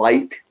 some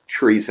light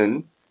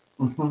treason.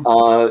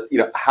 Mm-hmm. You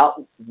know,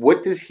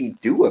 what does he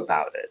do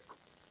about it?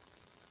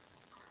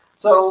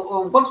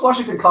 So once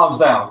Washington calms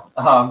down,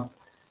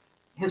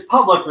 his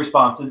public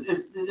response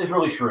is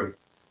really shrewd.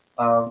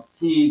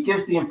 He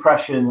gives the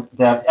impression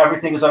that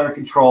everything is under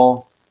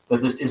control,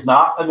 that this is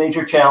not a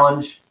major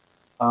challenge.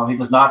 He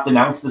does not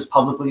denounce this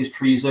publicly as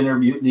treason or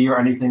mutiny or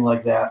anything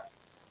like that.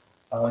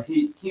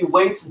 He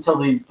waits until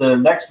the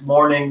next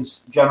morning's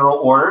general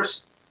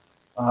orders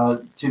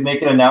to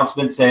make an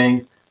announcement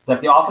saying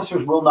that the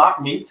officers will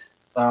not meet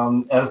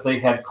as they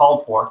had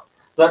called for.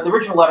 The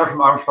original letter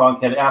from Armstrong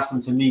had asked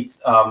them to meet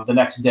the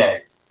next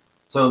day.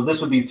 So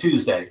this would be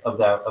Tuesday of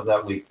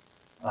that week.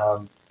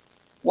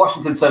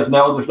 Washington says,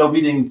 no, there's no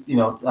meeting,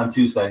 on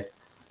Tuesday,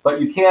 but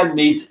you can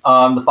meet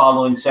on the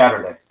following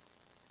Saturday.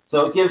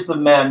 So it gives the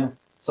men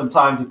some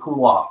time to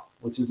cool off,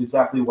 which is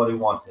exactly what he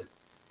wanted.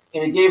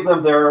 And he gave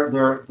them their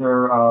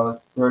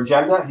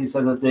agenda. He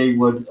said that they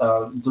would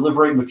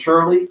deliberate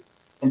maturely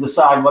and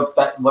decide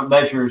what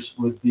measures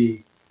would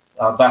be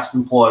best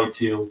employed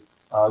to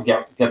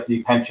get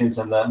the pensions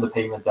and the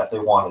payment that they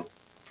wanted.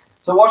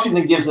 So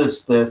Washington gives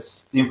us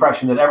the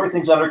impression that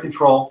everything's under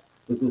control,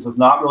 that this is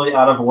not really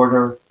out of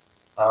order.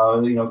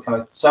 Kind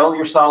of settle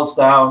yourselves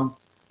down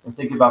and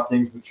think about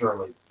things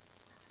maturely.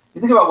 You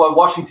think about what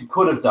Washington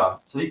could have done.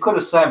 So he could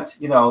have sent,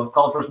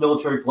 called for his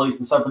military police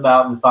and sent them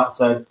out and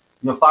said,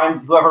 find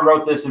whoever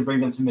wrote this and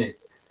bring them to me.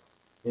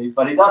 Okay?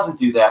 But he doesn't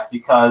do that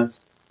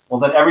because, well,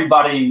 then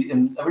everybody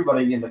in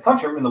the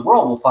country, in the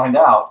world, will find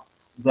out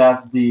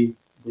that these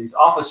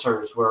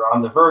officers were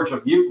on the verge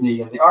of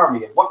mutiny in the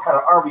army. And what kind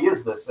of army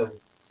is this? And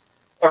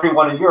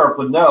everyone in Europe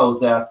would know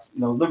that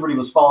liberty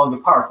was falling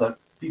apart, that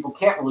people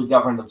can't really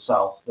govern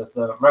themselves, that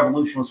the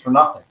revolution was for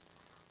nothing.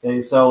 Okay,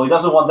 so he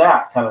doesn't want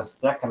that kind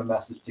of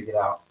message to get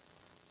out.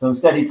 So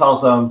instead, he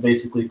tells them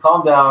basically,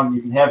 calm down.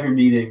 You can have your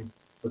meeting,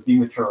 but be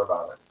mature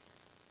about it.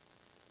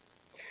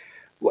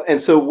 Well, and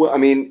so I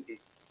mean,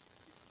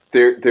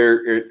 so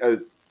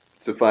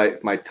if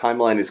my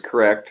timeline is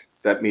correct,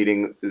 that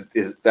meeting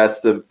that's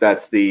the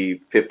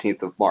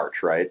 15th of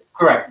March, right?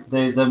 Correct.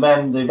 The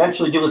men they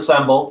eventually do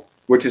assemble,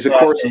 which is of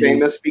course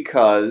famous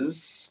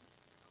because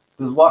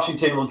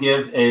Washington will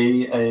give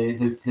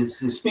his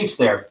speech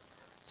there.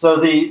 So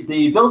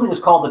the building is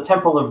called the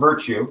Temple of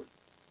Virtue,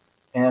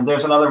 and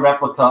there's another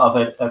replica of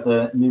it at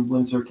the New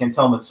Windsor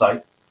Cantonment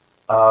site.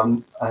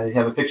 I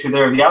have a picture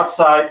there of the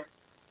outside.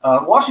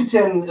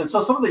 Washington, and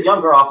so some of the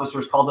younger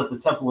officers called it the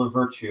Temple of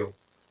Virtue.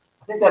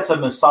 I think that's a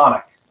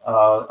Masonic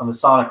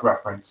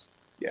reference.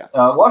 Yeah.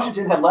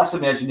 Washington had less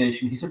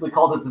imagination. He simply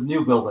called it the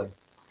New Building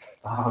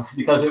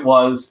because it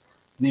was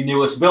the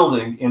newest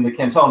building in the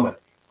cantonment.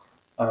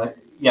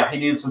 He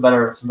needed some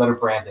better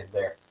branding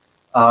there.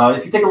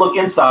 If you take a look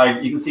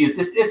inside, you can see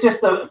it's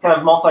just a kind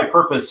of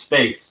multi-purpose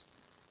space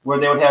where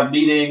they would have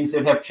meetings,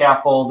 they'd have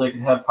chapel, they could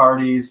have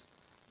parties.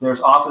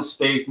 There's office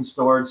space and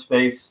storage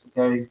space.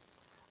 Okay,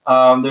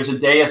 there's a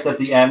dais at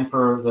the end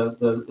for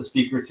the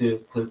speaker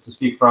to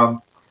speak from.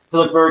 If you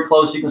look very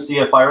close, you can see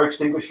a fire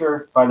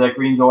extinguisher by that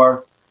green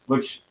door,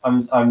 which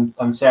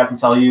I'm sad to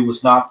tell you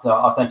was not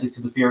authentic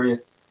to the period.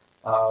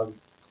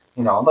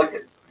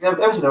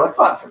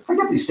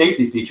 Forget these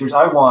safety features.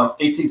 I want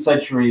 18th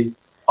century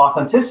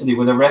authenticity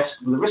with the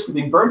risk of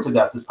being burned to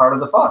death as part of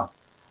the fun.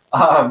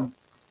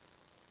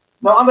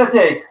 Now, on that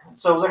day,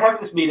 so they're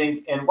having this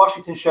meeting, and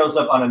Washington shows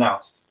up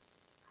unannounced.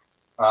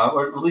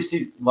 Or at least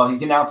he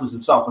announces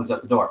himself when he's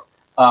at the door.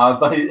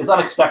 But it's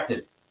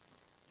unexpected.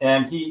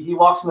 And he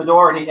walks in the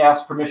door, and he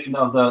asks permission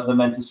of the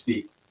men to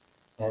speak.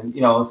 And,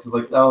 it's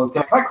like, oh,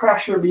 can I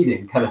crash your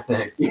meeting kind of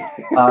thing.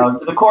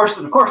 And of course,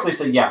 they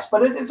say yes.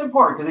 But it's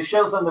important because he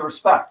shows them the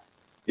respect.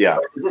 Yeah.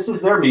 This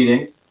is their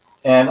meeting.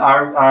 And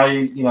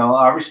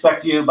I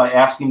respect you by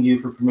asking you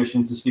for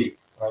permission to speak,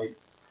 right?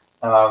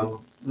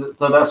 So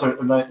that's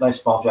a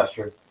nice small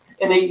gesture.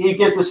 And he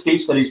gives a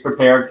speech that he's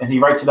prepared, and he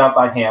writes it out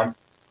by hand.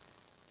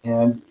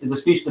 And the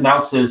speech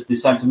denounces the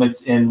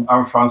sentiments in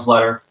Armstrong's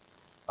letter.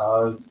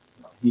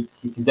 He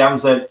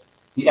condemns it.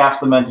 He asks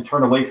the men to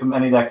turn away from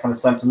any of that kind of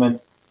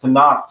sentiment, to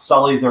not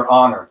sully their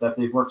honor, that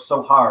they've worked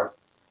so hard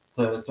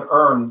to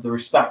earn the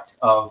respect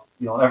of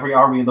every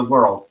army in the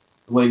world,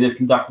 the way they've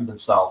conducted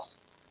themselves.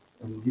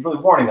 And he's really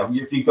warning them,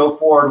 if you go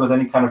forward with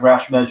any kind of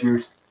rash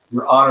measures,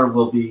 your honor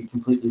will be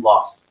completely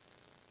lost.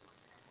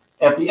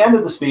 At the end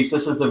of the speech,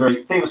 this is the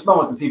very famous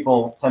moment that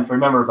people tend to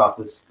remember about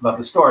this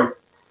story.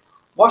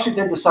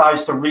 Washington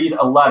decides to read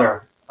a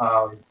letter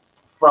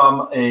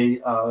from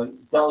a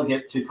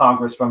delegate to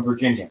Congress from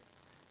Virginia.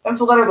 And it's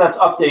a letter that's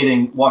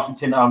updating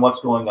Washington on what's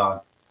going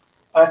on.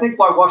 And I think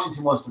why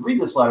Washington wants to read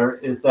this letter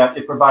is that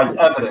it provides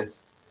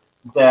evidence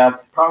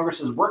that Congress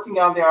is working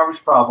on the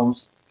Irish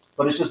problems,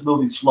 but it's just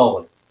moving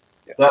slowly.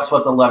 Yeah. That's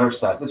what the letter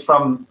says. It's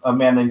from a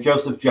man named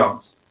Joseph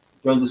Jones.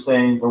 Jones is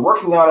saying, we're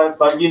working on it,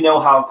 but you know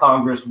how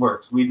Congress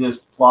works. We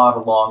just plod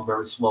along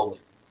very slowly.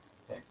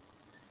 Okay.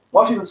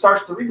 Washington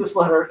starts to read this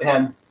letter,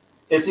 and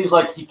it seems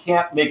like he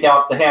can't make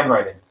out the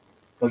handwriting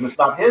because it's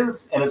not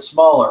his, and it's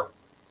smaller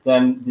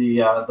than the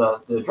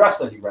address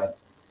that he read.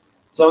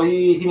 So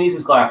he needs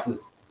his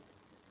glasses.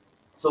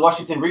 So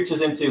Washington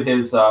reaches into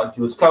his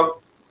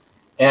coat,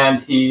 and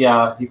he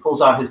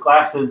pulls out his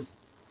glasses.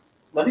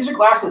 Now, these are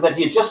glasses that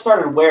he had just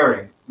started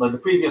wearing like the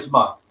previous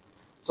month.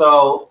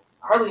 So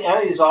hardly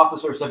any of these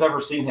officers have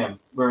ever seen him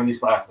wearing these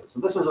glasses. So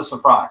this is a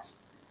surprise.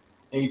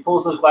 And he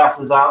pulls those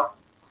glasses out.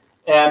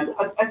 And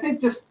I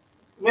think just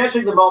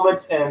imagining the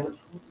moment and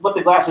what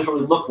the glasses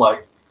really look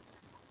like,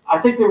 I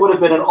think there would have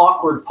been an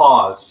awkward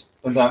pause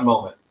in that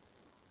moment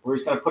where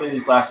he's kind of putting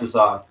these glasses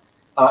on.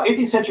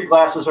 18th century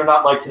glasses are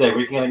not like today,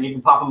 where you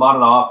can pop them on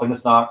and off, and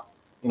it's not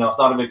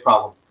a big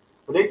problem.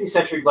 But 18th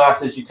century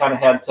glasses, you kind of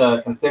had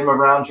to kind of fit them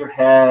around your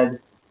head, and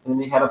then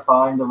you had to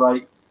find the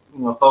right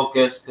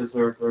focus because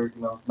they're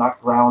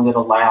not ground in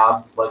a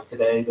lab like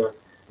today.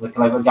 They're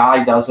kind of a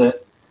guy does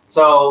it.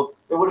 So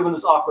there would have been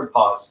this awkward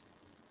pause.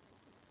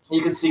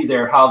 You can see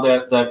there how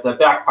that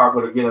back part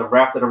would have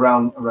wrapped it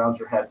around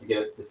your head to get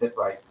it to fit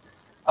right.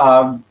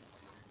 So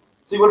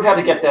you would have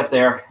had to get that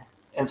there.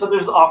 And so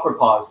there's an awkward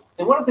pause.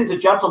 And one of the things a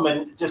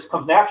gentleman just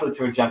comes naturally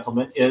to a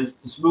gentleman is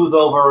to smooth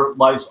over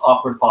life's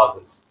awkward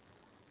pauses.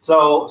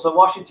 So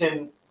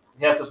Washington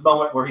has this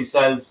moment where he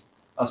says,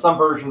 some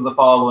version of the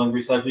following where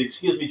he says,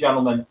 "Excuse me,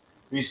 gentlemen,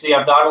 you see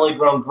I've not only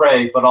grown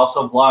gray, but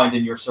also blind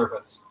in your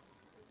service."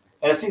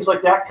 And it seems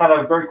like that kind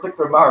of very quick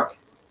remark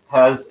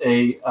has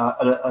a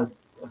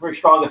very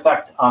strong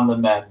effect on the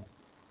men.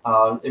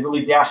 It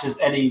really dashes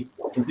any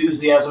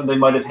enthusiasm they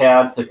might have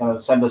had to kind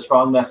of send a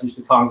strong message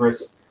to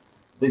Congress.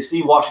 They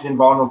see Washington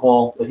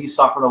vulnerable, that he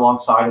suffered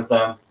alongside of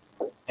them,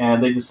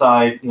 and they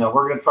decide,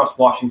 we're going to trust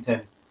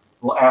Washington.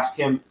 We'll ask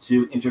him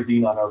to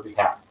intervene on our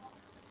behalf.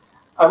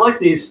 I like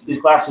these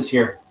glasses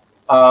here.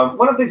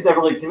 One of the things that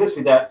really convinced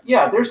me that,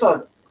 yeah, there's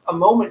a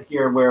moment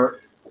here where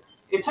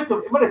it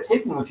might have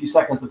taken them a few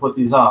seconds to put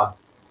these on.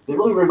 They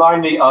really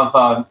remind me of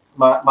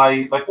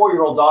my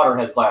 4-year-old daughter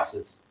had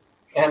glasses,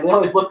 and they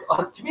always look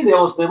to me. They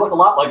look a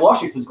lot like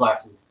Washington's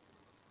glasses.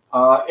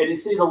 And you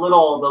see the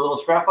little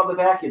strap on the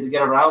back. You have to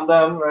get around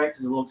them, right? Because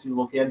she's a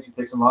little kid. She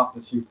takes them off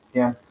if she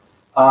can.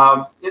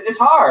 It's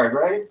hard,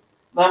 right?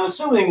 And I'm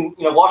assuming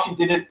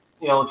Washington didn't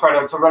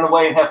try to run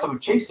away and have someone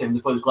chase him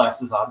to put his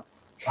glasses on,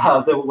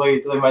 the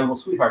way my little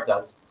sweetheart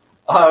does.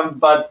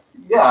 But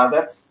yeah,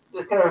 that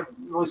kind of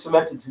really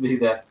cemented to me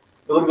that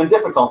it would have been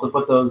difficult to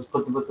put those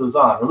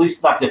on. Or at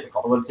least not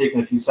difficult. It would have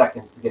taken a few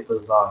seconds to get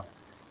those on.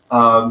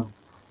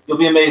 You'll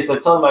be amazed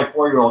that telling my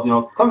 4-year-old,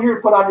 come here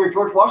and put on your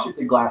George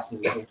Washington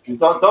glasses. Don't you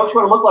want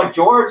to look like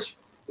George?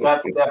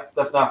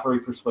 That's not very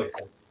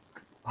persuasive.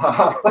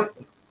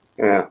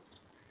 Yeah.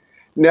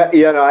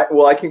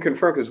 No, I can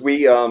confirm because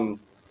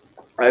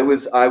I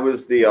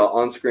was the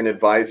on-screen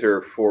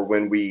advisor for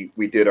when we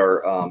did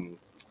our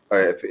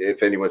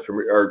if anyone's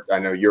familiar, or I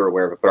know you're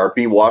aware of it, but our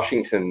B.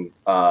 Washington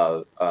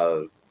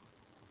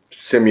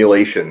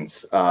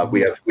simulations.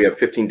 We have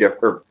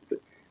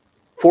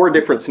 4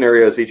 different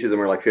scenarios. Each of them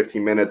are like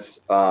 15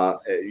 minutes.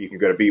 You can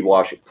go to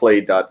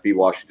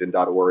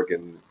play.bwashington.org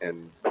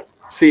and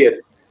see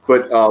it.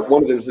 But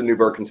one of them is the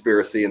Newburgh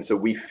Conspiracy, and so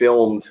we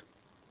filmed,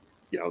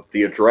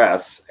 the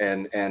address,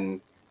 and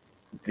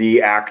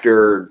the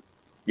actor,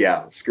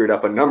 screwed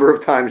up a number of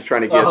times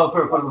trying to get.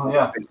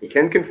 We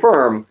can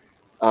confirm,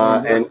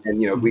 and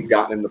we'd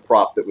gotten him the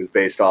prop that was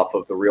based off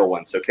of the real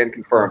one. So can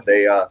confirm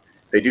they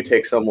do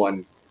take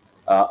someone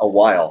a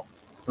while.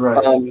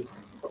 Right.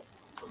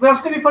 That's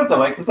going to be fun though,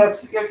 right? Because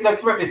that's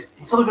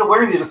he's only been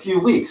wearing these a few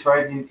weeks,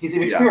 right? He's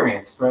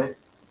inexperienced, right?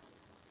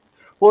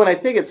 Well, and I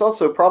think it's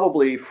also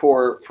probably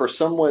for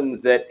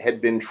someone that had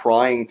been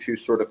trying to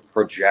sort of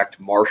project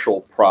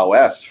martial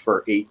prowess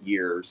for 8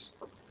 years,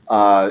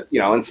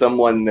 and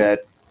someone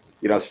that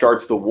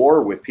starts the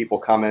war with people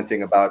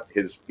commenting about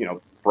his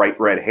bright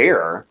red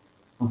hair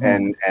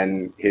and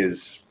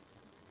his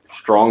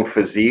strong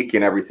physique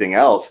and everything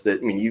else.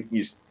 That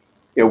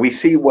we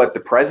see what the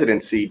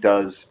presidency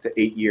does to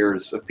 8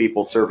 years of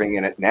people serving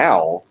in it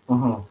now.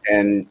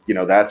 And,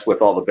 that's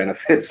with all the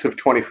benefits of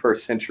 21st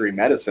century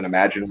medicine.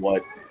 Imagine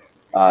what,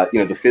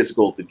 the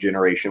physical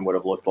degeneration would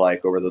have looked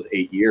like over those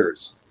 8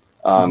 years.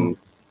 And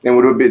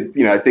would have been,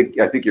 I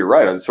think you're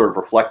right, a sort of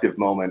reflective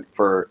moment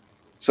for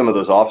some of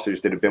those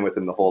officers that have been with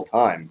him the whole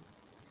time.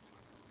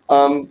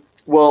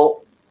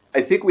 Well,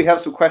 I think we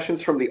have some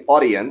questions from the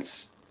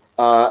audience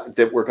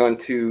that we're going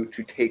to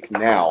take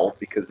now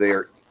because they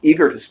are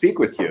eager to speak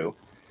with you.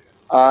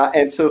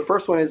 And so the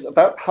first one is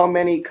about how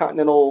many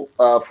Continental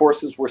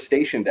forces were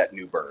stationed at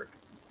Newburgh?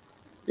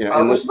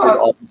 Enlisted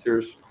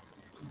officers.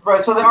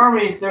 Right, so the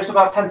Army, there's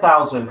about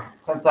 10,000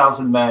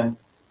 men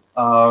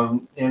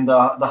in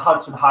the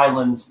Hudson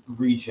Highlands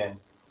region.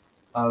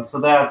 So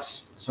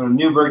that's sort of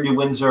Newburgh, New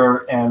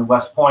Windsor, and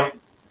West Point.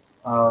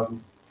 I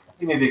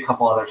think maybe a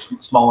couple other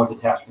smaller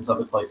detachments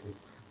other places.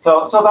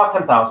 So about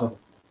 10,000.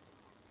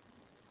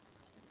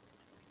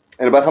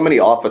 And about how many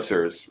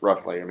officers,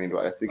 roughly? I mean,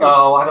 I think.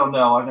 Oh, I don't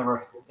know. I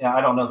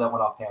don't know that one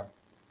offhand.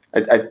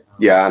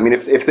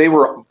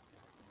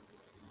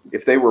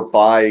 If they were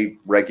by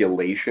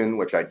regulation,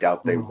 which I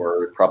doubt they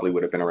were, it probably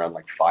would have been around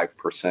like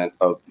 5%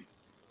 of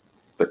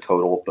the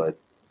total. But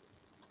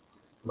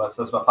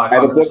so it's about 500.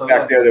 I have a book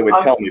back there that would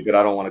tell me, but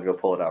I don't want to go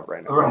pull it out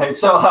right now. Right.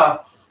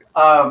 So,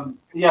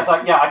 yes,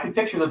 I can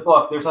picture the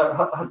book. There's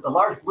a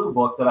large blue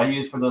book that I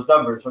use for those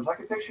numbers, which I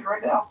can picture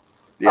right now.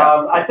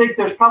 Yeah. I think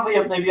there's probably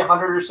maybe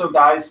 100 or so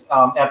guys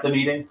at the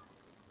meeting.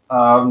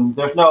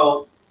 There's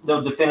no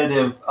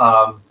definitive.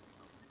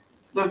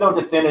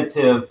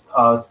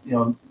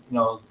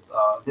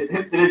 They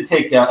didn't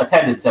take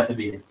attendance at the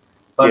meeting,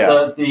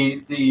 but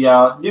the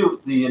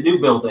new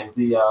building,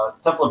 the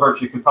Temple of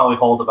Virtue, could probably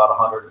hold about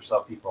 100 or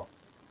so people.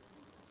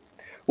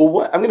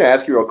 Well, I'm going to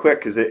ask you real quick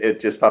because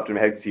it just popped in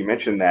my head because you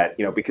mentioned that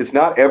because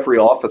not every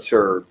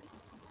officer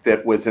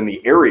that was in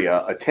the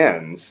area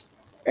attends.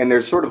 And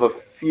there's sort of a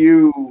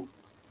few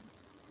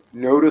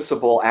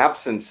noticeable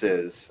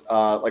absences.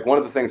 Like one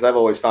of the things I've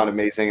always found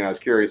amazing, and I was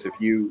curious if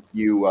you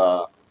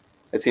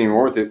had seen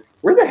more with it.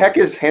 Where the heck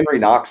is Henry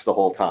Knox the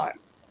whole time?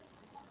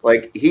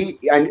 Like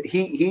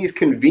he's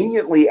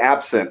conveniently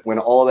absent when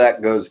all of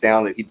that goes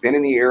down. That he'd been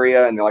in the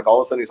area, and like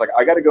all of a sudden he's like,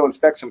 I got to go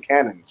inspect some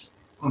cannons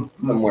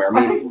somewhere.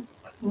 I think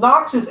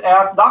Knox is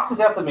at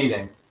the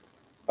meeting.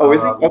 Oh,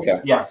 is he? Okay.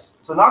 Yes.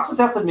 So Knox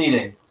is at the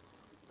meeting.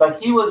 But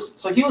he's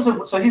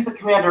the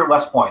commander at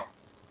West Point.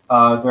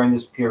 during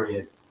this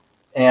period,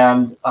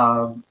 and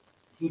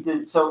he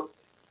did so.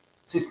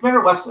 So he's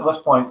commander at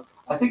West Point.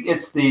 I think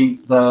it's the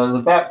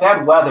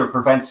bad weather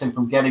prevents him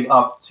from getting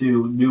up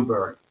to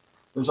Newburgh.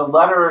 There's a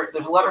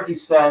letter he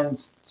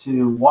sends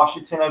to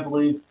Washington, I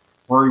believe,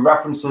 where he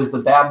references the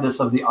badness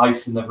of the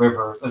ice in the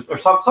river, or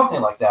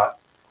something like that.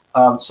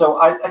 So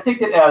I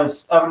take it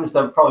as evidence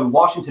that probably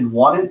Washington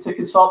wanted to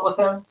consult with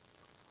him,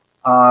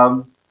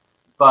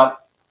 but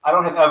I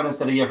don't have evidence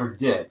that he ever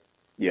did.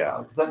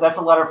 Yeah, that's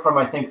a letter from,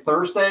 I think,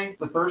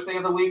 the Thursday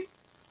of the week.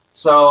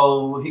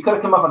 So he could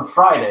have come up on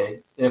Friday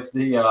if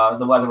the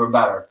weather were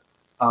better,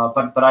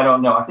 but I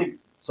don't know. I think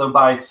so.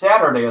 By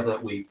Saturday of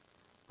that week,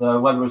 the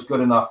weather was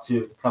good enough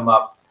to come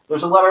up.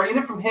 There's a letter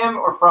either from him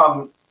or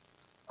from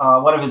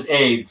one of his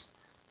aides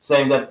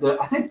saying that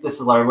I think this is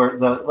a letter where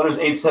one of his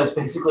aides says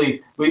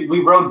basically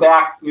we rode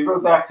back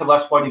to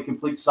West Point in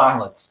complete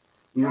silence.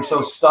 We were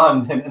so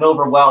stunned and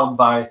overwhelmed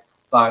by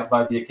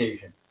the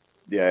occasion.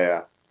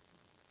 Yeah.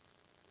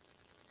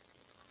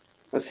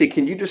 Let's see.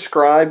 Can you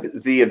describe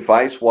the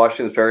advice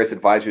Washington's various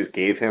advisors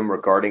gave him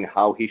regarding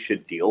how he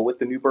should deal with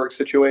the Newburgh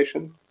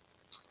situation?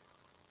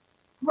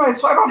 Right.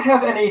 So we don't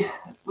have any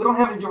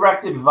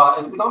direct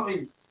advice. We don't have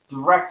any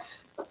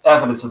direct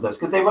evidence of this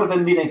because they would have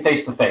been meeting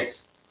face to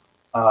face,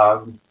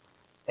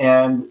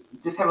 and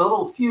just have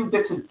a few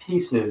bits and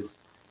pieces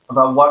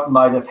about what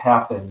might have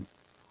happened.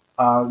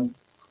 I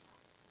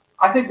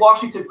think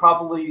Washington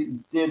probably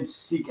did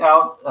seek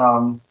out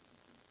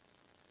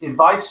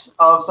advice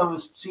of some of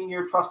his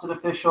senior trusted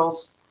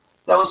officials.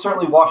 That was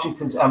certainly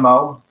Washington's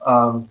MO.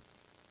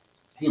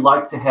 He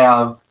liked to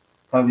have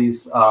kind of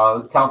these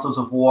councils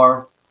of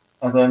war,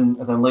 and then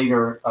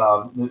later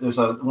there's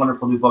a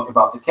wonderful new book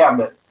about the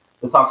cabinet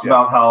that talks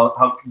about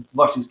how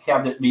Washington's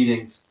cabinet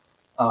meetings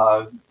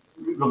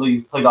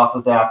really played off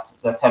of that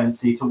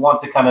tendency to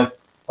want to kind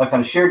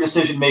of shared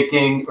decision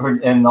making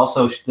and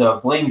also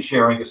blame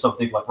sharing if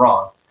something went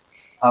wrong.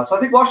 So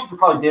I think Washington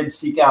probably did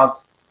seek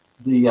out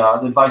the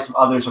advice of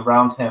others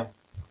around him,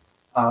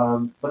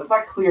 but it's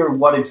not clear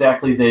what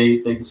exactly they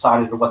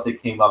decided or what they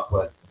came up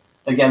with.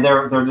 Again,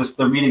 they're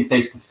meeting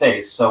face to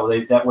face, so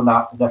that would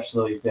not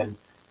necessarily have been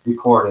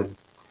recorded.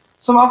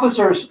 Some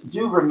officers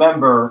do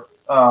remember.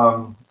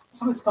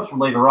 Some of this comes from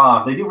later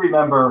on. They do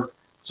remember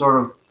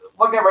sort of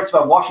one guy writes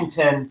about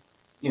Washington,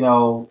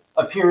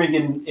 appearing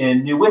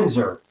in New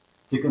Windsor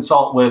to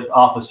consult with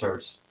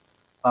officers,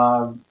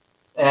 and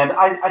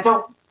I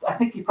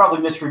think he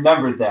probably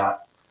misremembered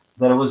that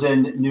it was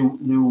in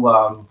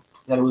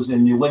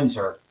New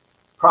Windsor.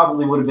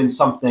 Probably would have been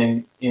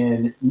something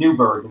in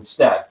Newburgh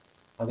instead,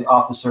 and the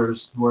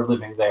officers who are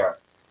living there.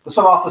 But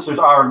some officers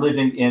are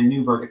living in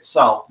Newburgh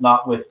itself,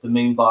 not with the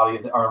main body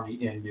of the army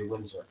in New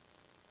Windsor.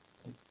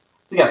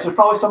 So yes, there's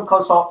probably some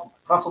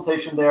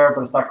consultation there,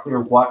 but it's not clear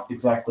what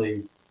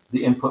exactly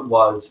the input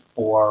was,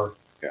 or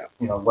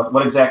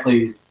what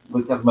exactly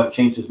might have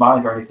changed his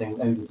mind or anything.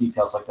 Any of the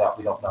details like that,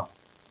 we don't know.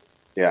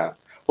 Yeah.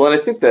 Well,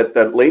 and I think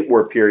that late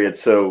war period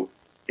so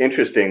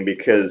interesting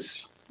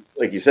because,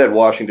 like you said,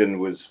 Washington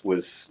was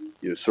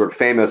sort of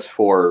famous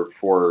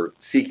for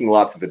seeking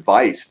lots of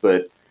advice,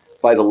 but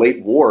by the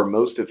late war,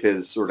 most of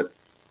his sort of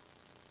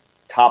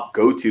top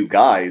go-to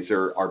guys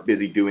are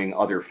busy doing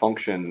other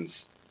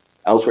functions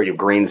elsewhere. You have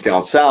Green's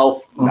down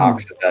south,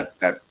 Knox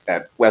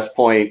at West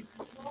Point.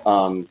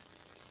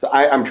 So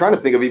I'm trying to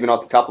think of, even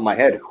off the top of my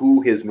head,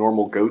 who his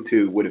normal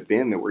go-to would have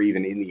been that were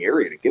even in the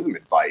area to give him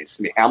advice.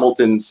 I mean,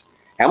 Hamilton's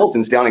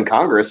down in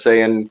Congress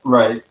saying,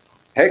 right,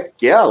 heck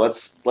yeah,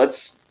 let's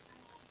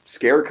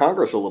scare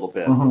Congress a little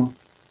bit.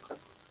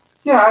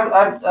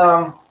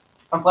 Yeah,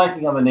 I'm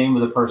blanking on the name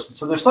of the person.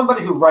 So there's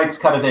somebody who writes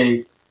kind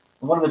of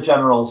one of the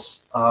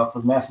generals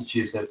from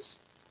Massachusetts.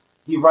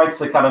 He writes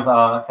a kind of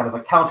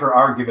a counter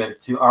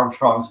argument to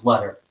Armstrong's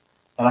letter,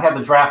 and I have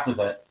the draft of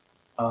it,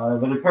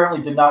 but it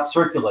apparently did not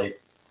circulate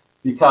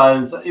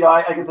because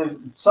I guess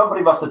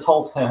somebody must have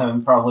told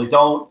him probably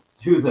don't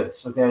do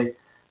this, okay?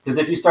 Because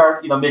if you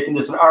start making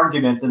this an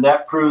argument, then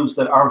that proves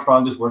that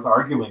Armstrong is worth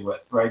arguing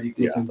with, right? It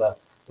gives him the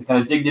kind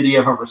of dignity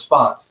of a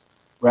response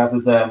rather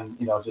than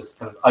just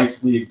kind of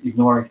isolating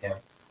ignoring him.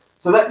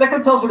 So that kind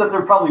of tells me that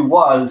there probably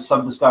was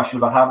some discussion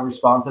about how to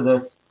respond to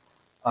this.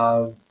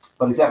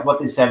 But exactly what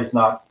they said is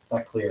not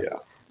clear.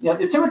 Yeah.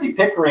 Timothy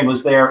Pickering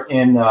was there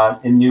in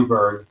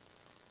Newburgh.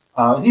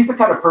 He's the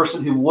kind of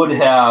person who would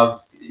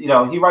have,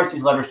 he writes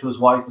these letters to his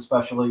wife,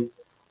 especially.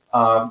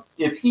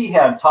 If he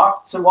had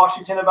talked to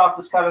Washington about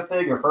this kind of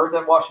thing or heard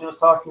that Washington was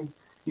talking,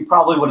 he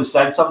probably would have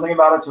said something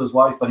about it to his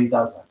wife, but he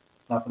doesn't.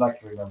 Not that I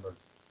can remember.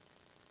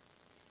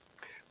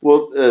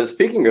 Well,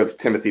 speaking of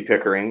Timothy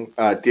Pickering,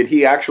 did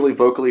he actually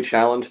vocally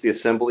challenge the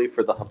Assembly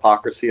for the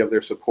hypocrisy of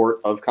their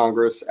support of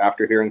Congress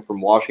after hearing from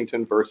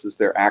Washington versus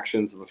their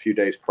actions of a few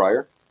days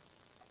prior?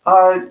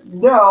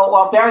 No.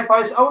 Well, by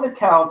his own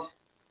account,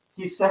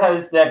 he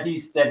says that he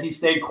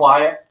stayed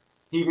quiet.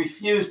 He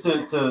refused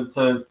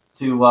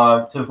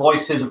to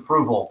voice his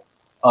approval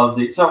of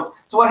the. So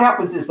what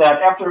happens is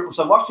that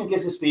so Washington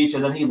gives a speech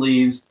and then he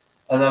leaves,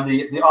 and then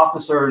the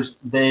officers,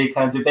 they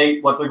kind of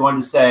debate what they're going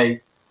to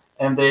say.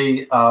 and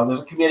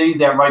there's a committee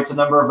that writes a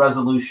number of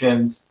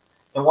resolutions,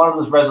 and one of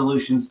those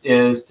resolutions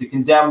is to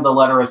condemn the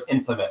letter as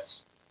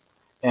infamous.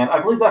 And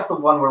I believe that's the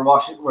one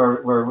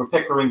where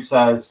Pickering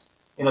says,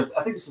 I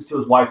think this is to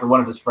his wife or one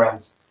of his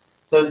friends,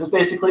 says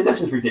basically,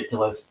 this is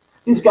ridiculous.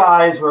 These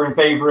guys were in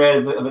favor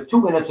of it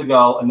 2 minutes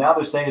ago, and now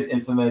they're saying it's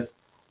infamous.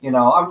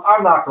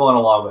 I'm not going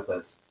along with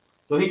this.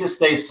 So he just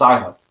stays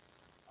silent.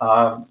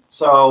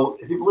 So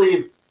if you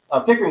believe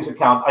Pickering's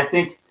account, I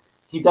think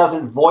he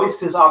doesn't voice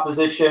his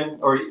opposition,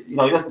 or he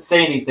doesn't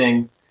say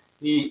anything.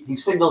 He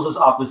signals his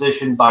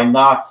opposition by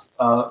not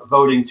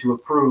voting to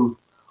approve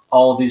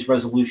all of these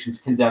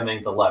resolutions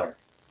condemning the letter.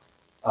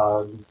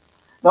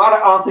 No, I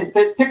don't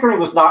think Pickering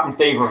was not in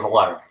favor of the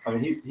letter. I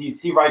mean,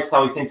 he writes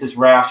how he thinks it's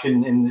rash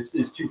and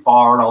is too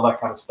far and all that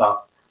kind of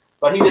stuff.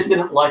 But he just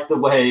didn't like the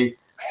way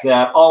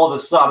that all of a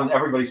sudden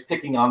everybody's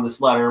picking on this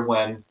letter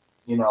when,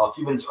 a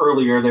few minutes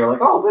earlier they're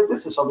like, oh,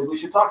 this is something we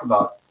should talk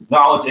about.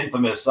 No, it's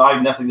infamous, so I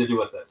have nothing to do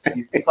with this.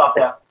 He thought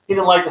that he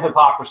didn't like the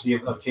hypocrisy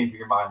of changing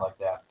your mind like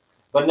that.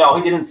 But no,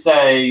 he didn't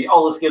say,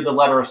 oh, let's give the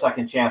letter a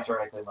second chance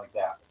or anything like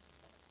that.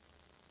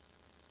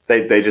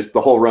 They just,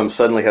 the whole room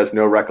suddenly has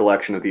no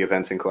recollection of the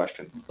events in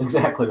question.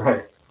 Exactly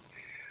right.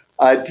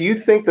 Do you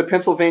think the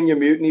Pennsylvania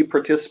Mutiny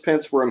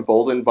participants were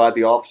emboldened by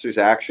the officers'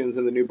 actions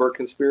in the Newburgh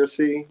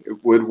Conspiracy?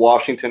 Would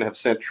Washington have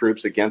sent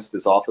troops against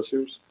his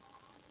officers?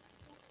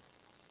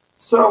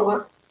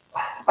 So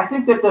I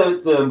think that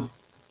the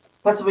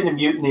Pennsylvania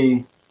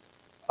Mutiny,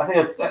 I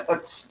think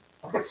that's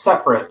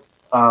separate.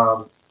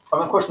 Of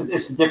course,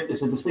 it's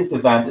a distinct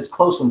event. It's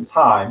close in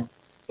time.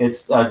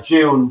 It's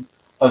June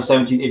of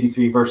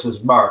 1783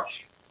 versus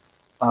March.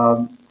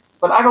 But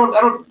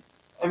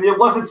it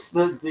wasn't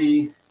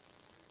the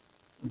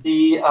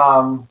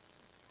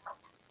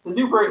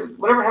Newburgh,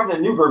 whatever happened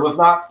in Newburgh was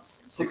not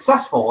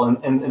successful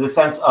in the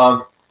sense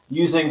of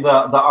using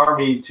the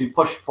army to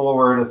push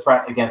forward a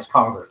threat against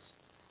Congress.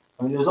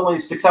 I mean, it was only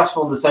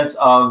successful in the sense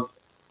of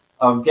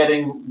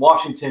getting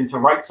Washington to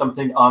write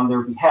something on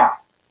their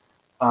behalf.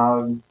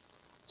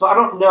 So I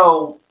don't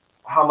know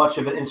how much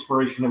of an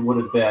inspiration it would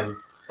have been.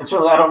 And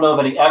certainly I don't know of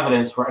any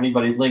evidence where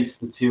anybody links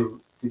the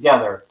two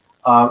together.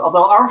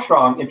 Although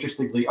Armstrong,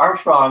 interestingly,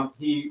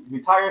 he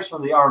retires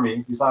from the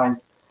Army,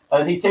 resigns,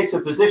 and he takes a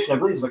position, I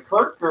believe as a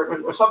clerk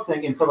or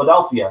something in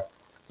Philadelphia.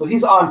 So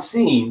he's on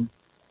scene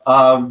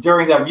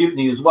during that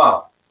mutiny as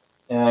well.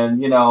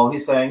 And,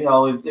 he's saying,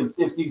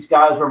 if these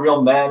guys were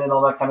real men and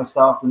all that kind of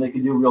stuff, then they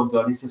could do real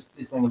good. He's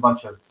saying a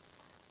bunch of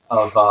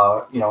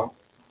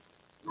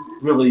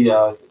really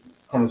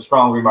kind of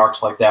strong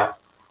remarks like that.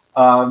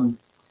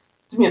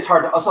 To me, it's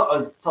hard.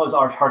 It's always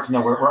hard to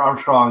know where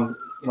Armstrong,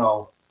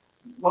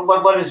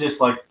 what is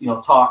just like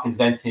talk and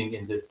venting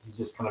and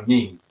just kind of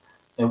mean,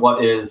 and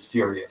what is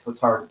serious. That's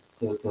hard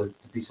to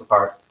piece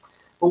apart.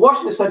 But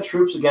Washington sent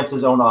troops against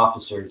his own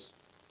officers.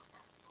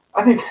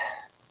 So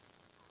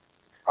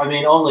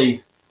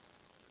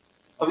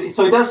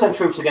he does send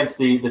troops against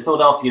the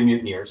Philadelphia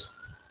mutineers,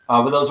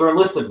 but those are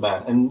enlisted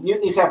men, and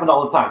mutinies happened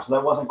all the time, so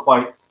that wasn't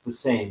quite the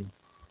same.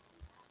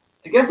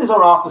 Against his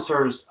own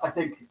officers,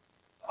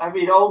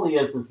 only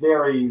as the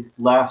very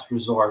last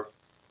resort,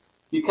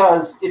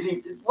 because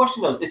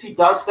Washington knows if he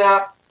does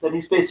that, then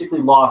he's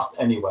basically lost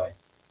anyway.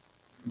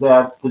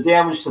 That the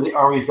damage to the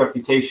Army's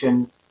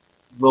reputation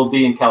will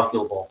be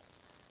incalculable,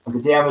 and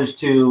the damage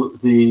to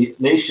the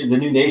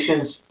new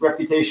nation's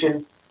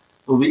reputation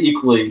will be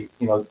equally,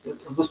 it'll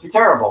just be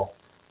terrible.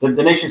 The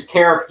nation's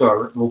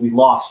character will be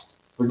lost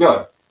for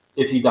good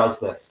if he does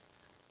this.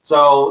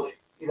 So,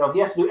 he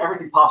has to do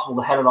everything possible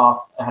to head it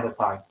off ahead of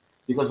time.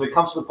 Because if it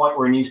comes to the point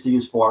where he needs to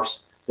use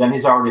force, then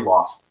he's already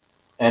lost.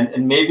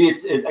 And maybe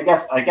I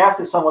guess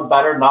it's somewhat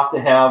better not to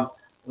have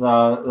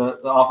the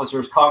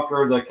officers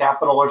conquer the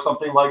capital or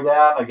something like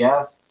that, I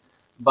guess.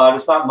 But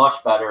it's not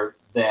much better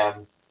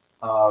than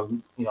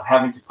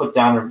having to put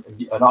down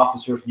an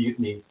officer's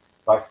mutiny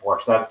by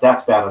force.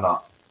 That's bad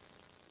enough.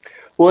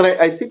 Well, and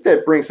I think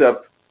that brings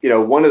up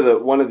one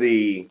of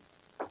the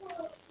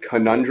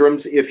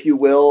conundrums, if you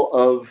will,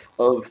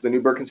 of the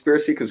Newburgh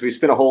Conspiracy, because we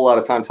spent a whole lot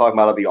of time talking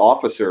about how the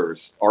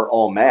officers are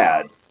all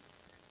mad,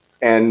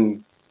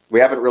 and we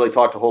haven't really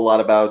talked a whole lot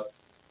about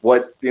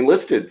what the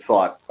enlisted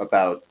thought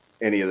about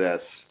any of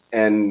this.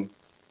 And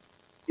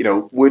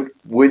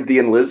would the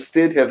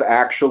enlisted have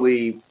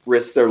actually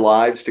risked their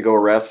lives to go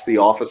arrest the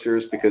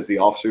officers because the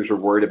officers are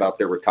worried about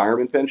their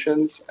retirement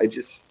pensions?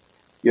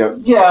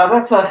 Yeah,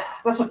 that's a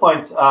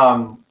point.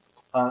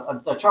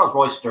 Charles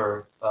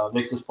Royster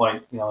makes this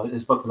point, in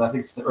his book from I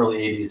think it's the early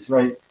 '80s,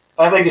 right?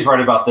 I think he's right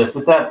about this.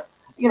 Is that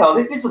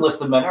these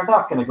enlisted men are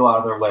not going to go out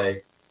of their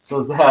way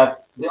so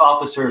that the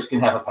officers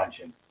can have a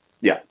pension.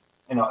 Yeah,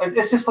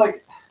 it's just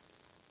like,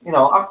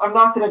 I'm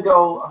not going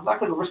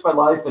to risk my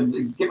life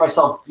and get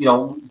myself,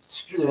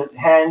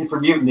 hanged for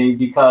mutiny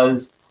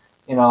because,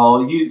 you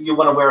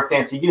want to wear a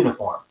fancy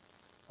uniform,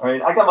 all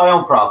right? I got my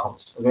own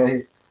problems,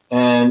 okay,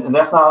 and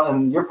that's not,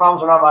 and your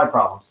problems are not my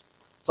problems.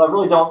 So I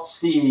really don't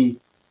see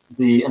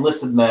the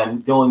enlisted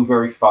men going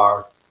very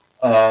far.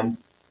 And,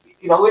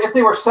 if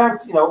they were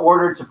sent,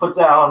 ordered to put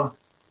down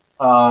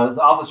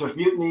The officers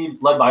mutiny,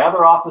 led by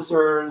other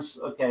officers.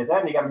 Okay,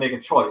 then you got to make a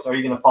choice. Are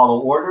you going to follow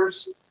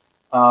orders,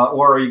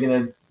 or are you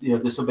going to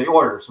disobey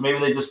orders? So maybe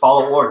they just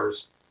follow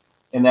orders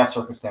in that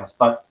circumstance.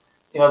 But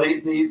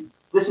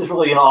this is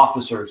really an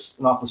officer's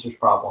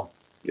problem.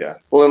 Yeah.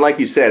 Well, and like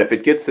you said, if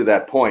it gets to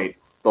that point,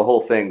 the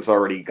whole thing's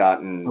already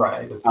gotten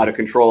out of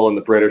control, and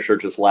the British are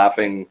just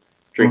laughing,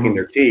 drinking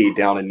their tea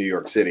down in New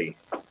York City.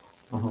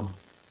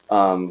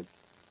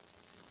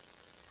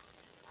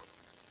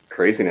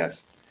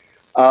 Craziness.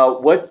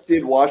 What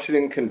did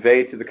Washington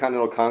convey to the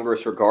Continental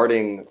Congress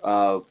regarding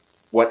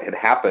what had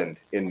happened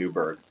in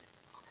Newburgh?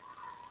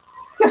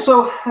 Yeah,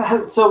 so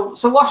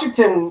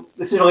Washington.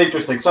 This is really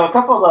interesting. So a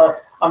couple of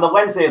on the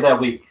Wednesday of that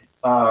week,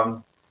 I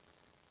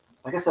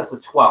guess that's the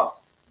 12th,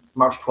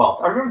 March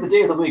 12th. I remember the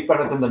day of the week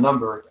better than the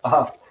number,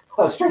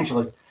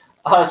 strangely.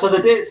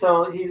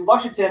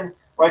 Washington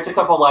writes a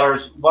couple of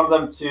letters. One of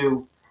them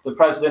to the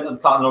president of the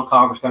Continental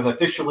Congress, kind of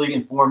officially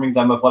informing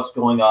them of what's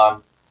going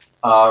on.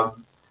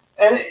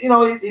 And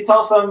he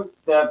tells them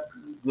that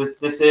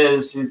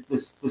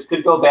this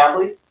could go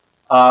badly,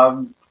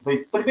 but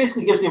he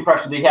basically gives the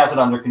impression that he has it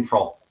under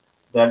control.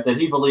 That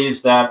he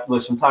believes that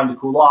with some time to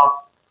cool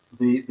off,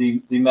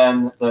 the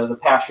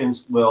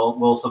passions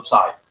will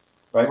subside.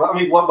 Right? Well, I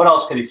mean, what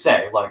else could he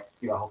say? Like,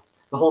 the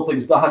whole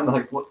thing's done.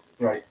 Like, what?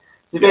 Right?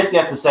 So he basically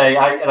has to say,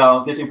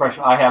 gives the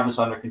impression I have this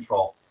under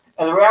control.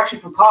 And the reaction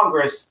from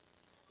Congress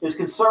is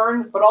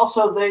concern, but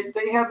also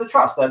they have the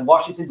trust that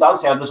Washington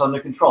does have this under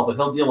control, that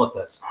he'll deal with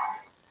this.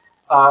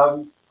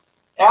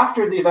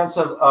 After the events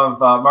of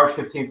March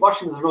 15th,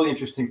 Washington is a really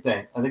interesting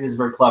thing. I think it's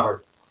very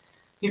clever.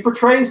 He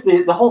portrays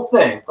the whole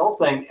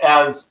thing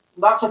as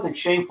not something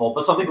shameful,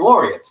 but something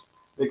glorious.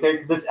 Okay,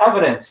 because it's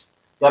evidence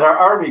that our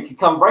army can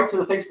come right to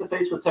the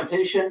face-to-face with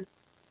temptation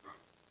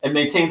and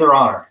maintain their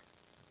honor.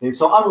 Okay,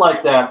 so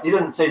unlike that, he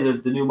doesn't say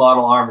the new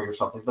model army or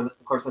something, but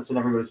of course that's in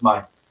everybody's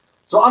mind.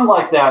 So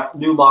unlike that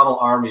new model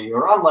army,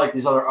 or unlike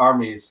these other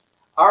armies,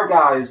 our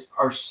guys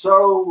are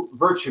so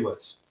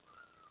virtuous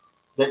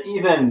that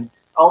even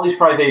all these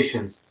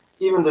privations,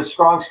 even the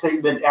strong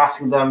statement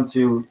asking them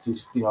to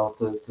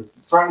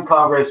threaten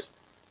Congress,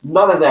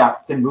 none of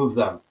that can move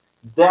them.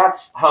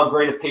 That's how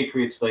great of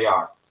patriots they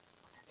are.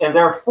 And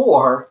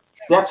therefore,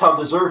 that's how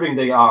deserving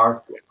they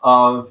are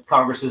of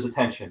Congress's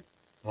attention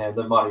and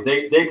the money.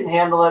 They can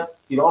handle it.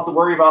 You don't have to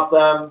worry about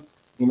them,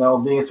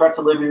 being a threat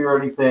to liberty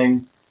or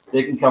anything.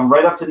 They can come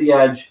right up to the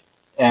edge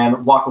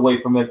and walk away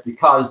from it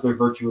because their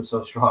virtue is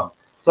so strong.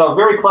 So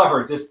very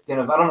clever. Just I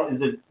don't know.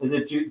 Is it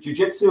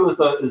jujitsu?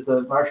 Is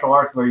the martial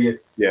art where you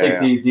take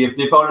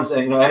the opponent's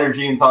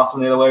energy and toss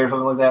them the other way or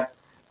something like that?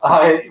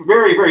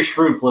 Very, very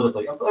shrewd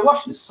politically.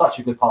 Washington is such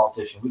a good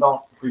politician. We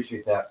don't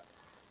appreciate that.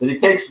 That he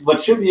takes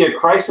what should be a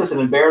crisis and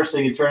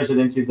embarrassing and turns it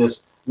into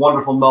this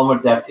wonderful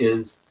moment that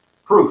is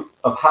proof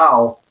of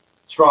how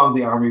strong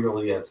the army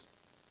really is.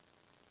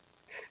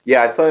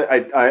 Yeah,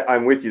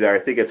 I'm with you there. I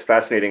think it's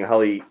fascinating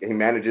how he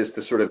manages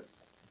to sort of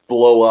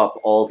blow up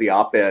all the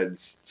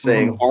op-eds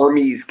saying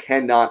armies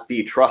cannot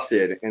be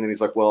trusted, and then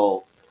he's like,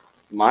 well,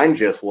 mine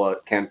just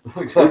what can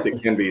exactly.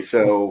 It can be.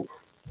 So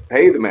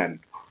pay the men.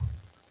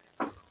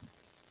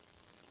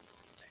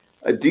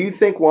 Do you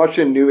think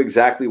Washington knew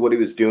exactly what he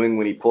was doing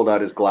when he pulled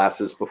out his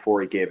glasses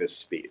before he gave his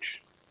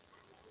speech?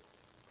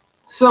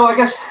 So I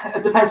guess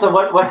it depends on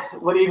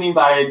what do you mean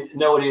by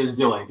know what he was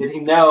doing? Did he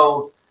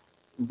know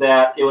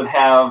that it would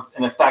have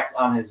an effect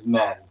on his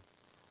men?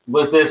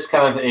 Was this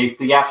kind of a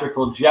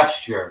theatrical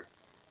gesture?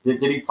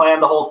 Did he plan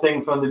the whole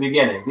thing from the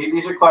beginning?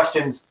 These are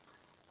questions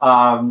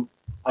I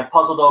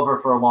puzzled over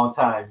for a long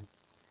time.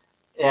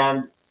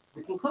 And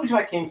the conclusion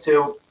I came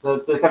to,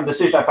 the kind of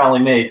decision I finally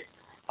made,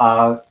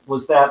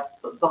 was that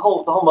the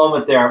whole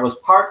moment there was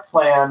part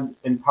planned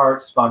and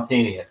part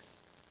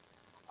spontaneous.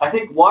 I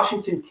think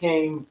Washington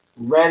came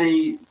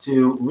ready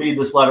to read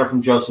this letter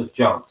from Joseph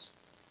Jones.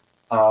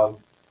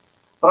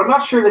 But I'm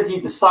not sure that he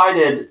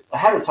decided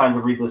ahead of time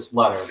to read this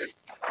letter.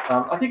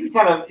 I think he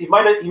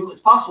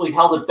possibly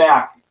held it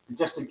back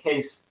just in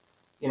case,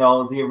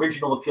 the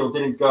original appeal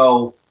didn't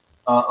go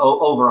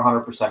over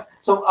 100%.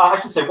 So I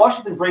should say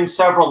Washington brings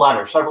several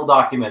letters, several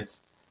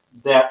documents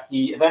that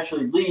he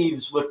eventually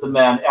leaves with the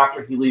men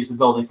after he leaves the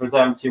building for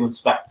them to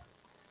inspect.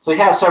 So he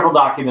has several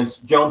documents.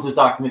 Jones's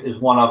document is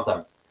one of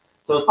them.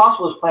 So it's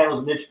possible his plan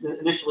was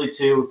initially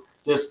to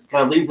just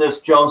kind of leave this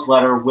Jones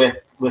letter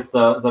with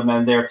the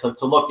men there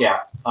to look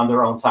at on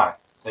their own time.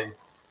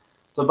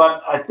 So,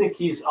 but I think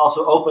he's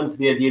also open to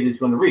the idea that he's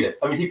going to read it.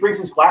 I mean, he brings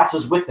his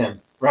glasses with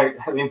him, right?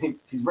 I mean,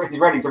 he's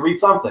ready to read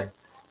something.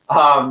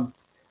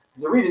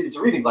 It's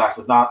a reading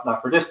glasses,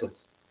 not for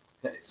distance.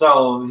 Okay,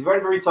 so he's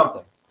ready to read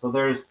something. So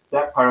there's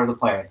that part of the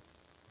planning.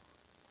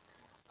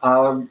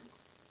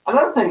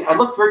 Another thing, I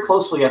looked very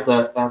closely at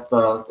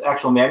the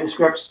actual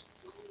manuscripts,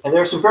 and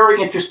there are some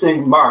very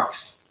interesting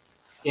marks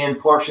in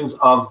portions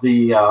of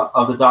the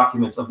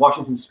documents of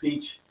Washington's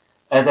speech,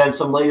 and then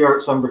some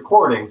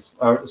recordings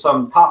or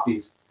some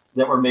copies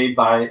that were made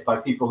by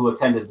people who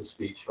attended the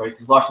speech, right?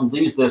 Because Washington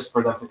leaves this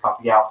for them to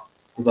copy out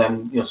to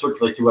then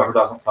circulate to whoever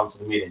doesn't come to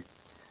the meeting.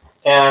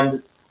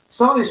 And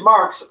some of these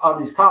marks on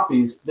these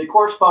copies, they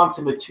correspond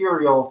to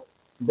material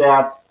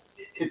that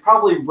it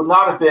probably would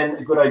not have been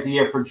a good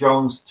idea for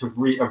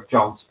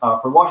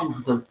for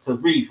Washington to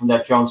read from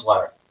that Jones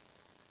letter.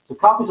 So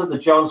copies of the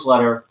Jones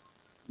letter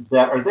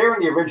that are there in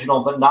the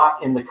original, but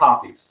not in the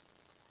copies.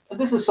 And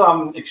this is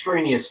some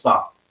extraneous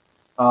stuff.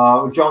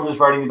 Jones is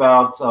writing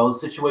about the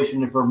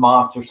situation in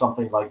Vermont or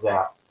something like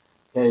that.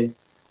 Okay, and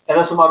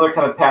there's some other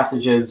kind of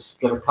passages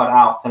that are cut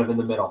out kind of in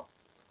the middle.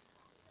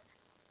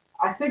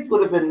 I think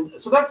would have been,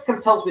 so that kind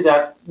of tells me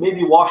that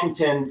maybe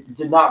Washington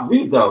did not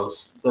read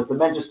those, that the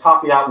men just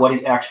copied out what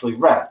he actually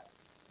read.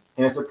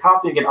 And if they're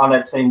copying it on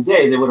that same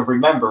day, they would have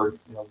remembered,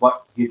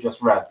 what he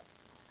just read.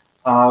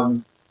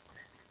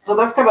 So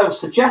that's kind of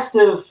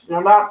suggestive,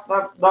 not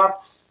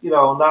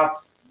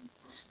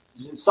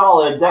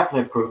solid,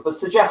 definite proof, but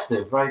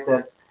suggestive, right?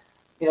 That,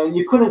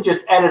 you couldn't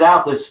just edit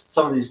out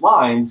some of these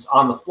lines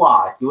on the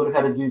fly. You would have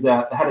had to do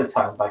that ahead of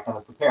time by kind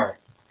of preparing.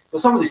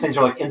 Because some of these things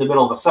are like in the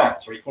middle of a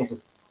sentence, or you can't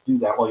just do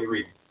that while you're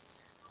reading.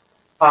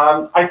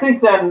 I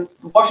think then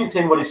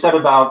Washington, what he said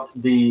about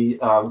the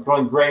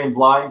growing gray and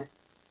blind,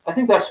 I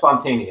think that's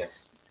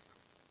spontaneous.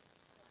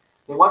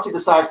 And once he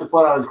decides to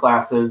put on his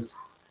glasses,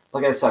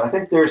 like I said, I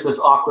think there's this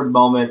awkward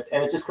moment,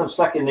 and it just comes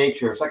second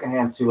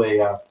hand to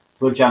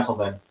a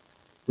gentleman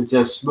to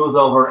just smooth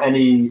over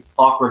any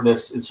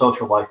awkwardness in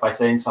social life by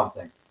saying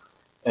something.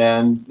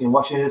 And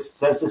Washington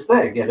says this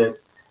thing, and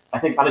it, I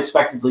think,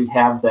 unexpectedly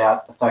had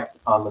that effect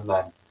on the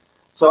men.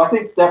 So I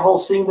think that whole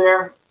scene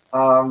there,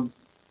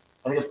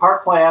 I think it's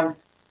part planned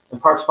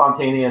and part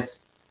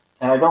spontaneous,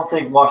 and I don't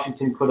think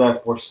Washington could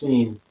have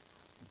foreseen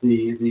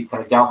the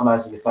kind of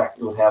galvanizing effect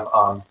it would have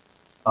on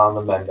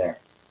the men there.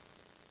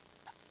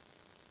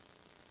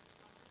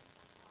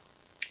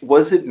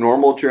 Was it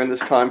normal during this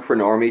time for an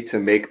army to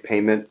make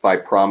payment by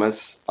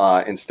promise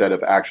instead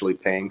of actually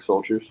paying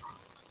soldiers?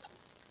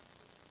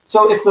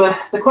 So if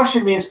the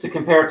question means to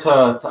compare to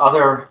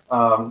other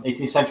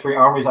 18th century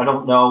armies, I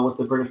don't know what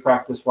the British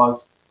practice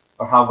was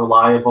or how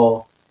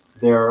reliable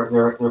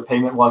their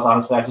payment was.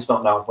 Honestly, I just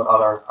don't know what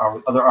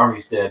other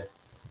armies did.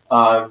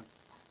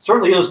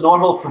 Certainly, it was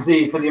normal for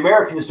the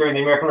Americans during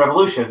the American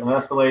Revolution, and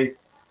that's the way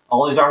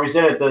all these armies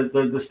did it.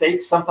 The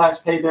states sometimes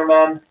paid their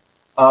men,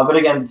 but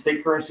again,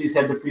 state currencies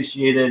had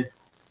depreciated.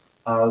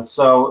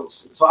 So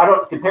I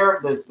don't compare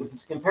it. If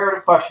it's a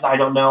comparative question, I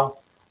don't know,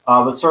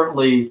 but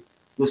certainly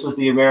this was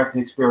the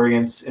American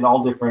experience in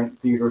all different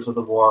theaters of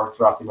the war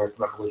throughout the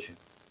American Revolution.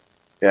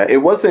 Yeah, it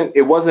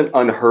wasn't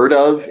unheard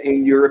of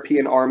in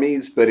European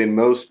armies, but in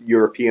most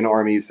European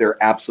armies, there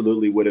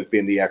absolutely would have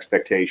been the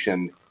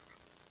expectation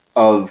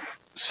of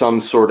some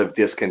sort of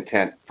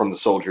discontent from the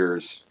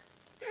soldiers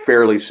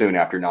fairly soon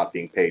after not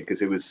being paid,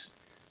 because it was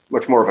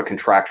much more of a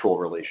contractual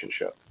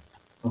relationship.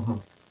 Mm-hmm.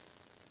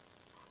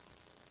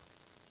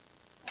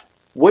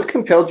 What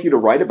compelled you to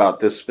write about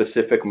this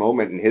specific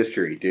moment in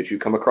history? Did you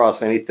come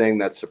across anything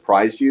that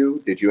surprised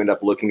you? Did you end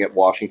up looking at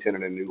Washington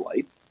in a new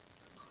light?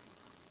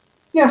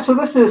 Yeah, so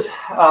this is,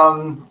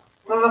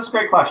 that's a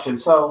great question.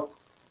 So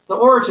the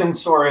origin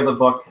story of the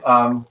book,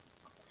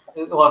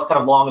 it's kind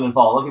of long and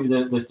involved. I'll give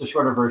you the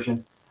shorter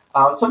version.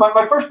 So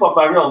my first book,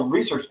 my real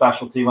research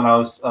specialty when I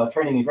was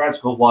training in grad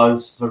school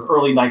was sort of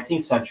early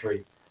 19th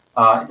century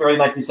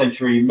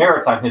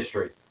maritime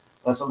history.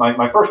 That's what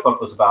my first book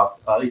was about,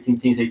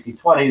 1810s,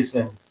 1820s,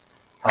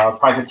 and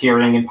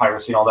privateering and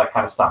piracy and all that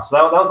kind of stuff. So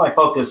that was my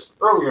focus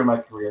earlier in my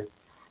career.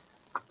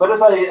 But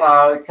as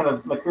I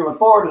my career went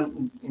forward,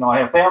 and I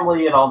have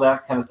family and all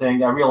that kind of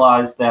thing, I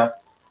realized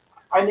that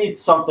I need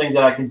something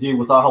that I can do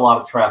without a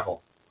lot of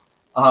travel.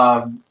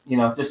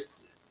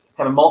 Just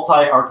kind of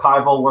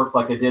multi-archival work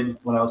like I did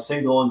when I was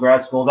single in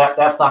grad school.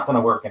 That's not going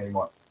to work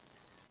anymore.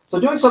 So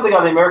doing something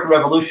on the American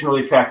Revolution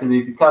really attracted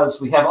me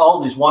because we have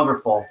all these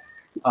wonderful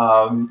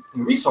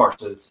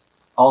resources.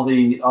 All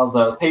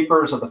the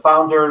papers of the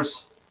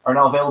founders are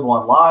now available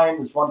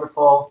online. It's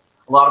wonderful.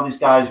 A lot of these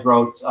guys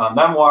wrote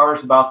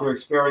memoirs about their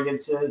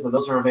experiences, and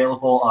those are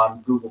available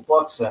on Google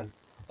Books and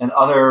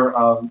other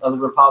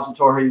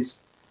repositories.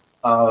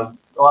 A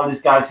lot of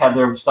these guys had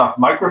their stuff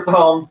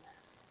microfilmed.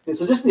 And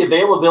so just the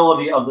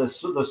availability of the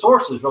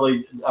sources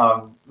really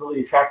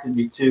attracted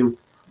me to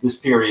this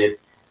period.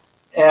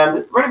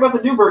 And right about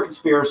the Newburgh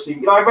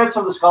Conspiracy, I read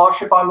some of the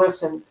scholarship on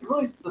this, and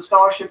really the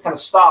scholarship kind of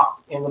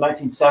stopped in the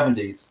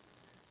 1970s.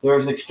 There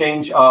was an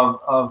exchange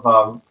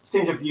of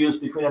views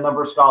between a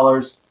number of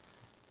scholars,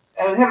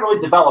 and it hadn't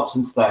really developed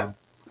since then.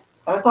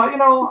 And I thought,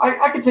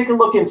 I could take a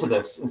look into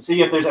this and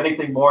see if there's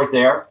anything more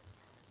there.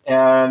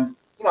 And,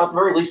 at the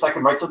very least, I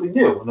can write something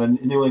new in a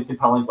new and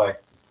compelling way.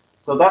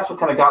 So that's what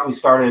kind of got me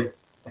started,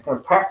 a kind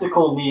of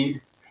practical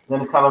need,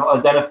 then kind of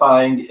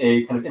identifying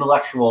a kind of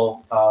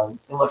intellectual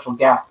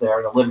gap there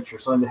in the literature,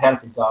 something that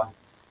hadn't been done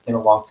in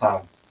a long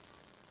time.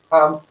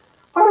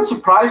 What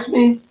surprised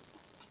me,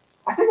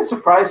 I think it's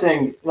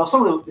surprising,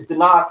 someone who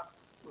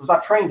was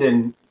not trained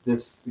in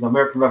this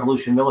American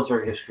Revolution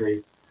military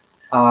history,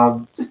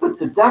 just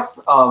the depth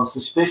of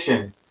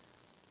suspicion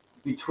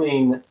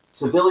between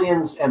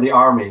civilians and the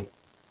army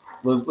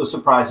was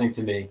surprising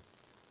to me.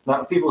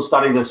 Now, people who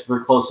study this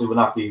very closely would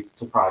not be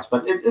surprised,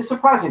 but it's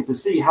surprising to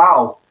see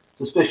how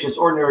suspicious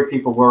ordinary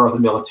people were of the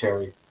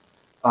military.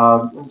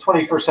 In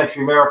 21st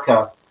century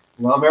America,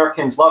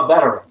 Americans love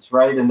veterans,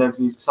 right? And then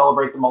we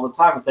celebrate them all the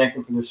time and thank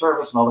them for their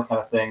service and all that kind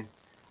of thing.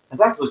 And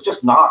that was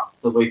just not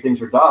the way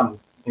things were done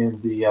in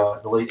the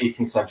late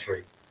 18th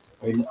century.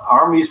 I mean,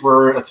 armies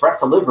were a threat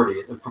to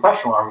liberty. The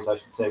professional armies, I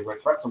should say, were a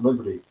threat to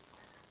liberty.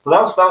 So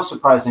that was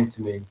surprising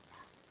to me.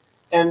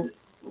 And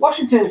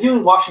Washington,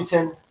 viewing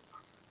Washington,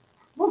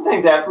 one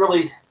thing that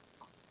really,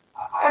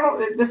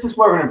 this is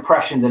more of an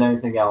impression than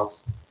anything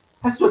else,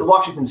 has to do with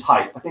Washington's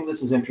height. I think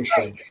this is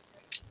interesting.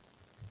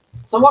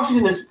 So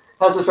Washington has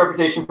this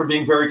reputation for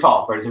being very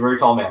tall, right? He's a very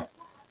tall man.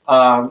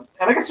 And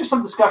I guess there's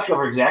some discussion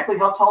over exactly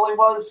how tall he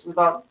was,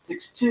 about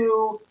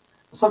 6'2".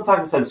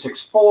 Sometimes it says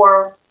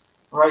 6'4",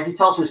 right? He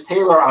tells his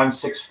tailor, I'm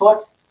 6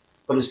 foot,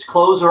 but his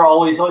clothes are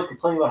always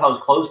complaining about how his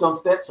clothes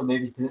don't fit, so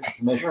maybe he didn't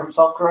measure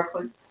himself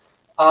correctly.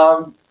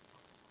 One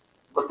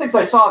of the things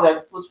I saw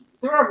that was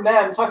there are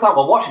men, so I thought,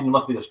 well, Washington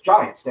must be this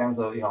giant, stands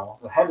a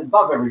head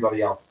above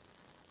everybody else.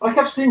 But I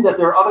kept seeing that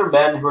there are other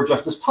men who are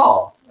just as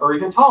tall, or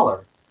even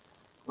taller,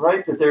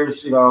 right? That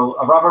there's, a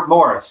Robert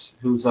Morris,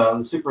 who's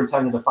the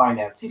superintendent of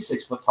finance. He's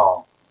 6 foot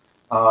tall.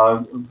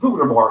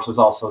 Gouverneur Morris is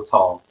also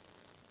tall.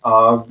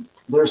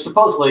 There's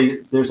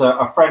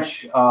a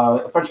French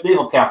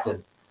naval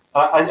captain.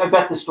 I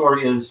bet this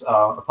story is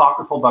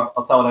apocryphal, but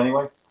I'll tell it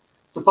anyway.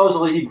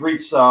 Supposedly, he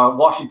greets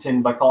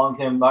Washington by calling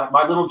him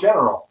my little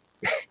general.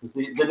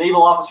 The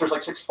naval officer is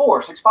like 6'4",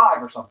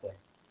 6'5", or something.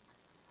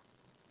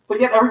 But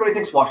yet everybody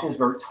thinks Washington is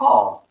very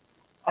tall.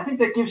 I think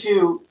that gives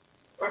you,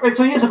 right,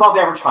 so he is above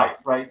average height,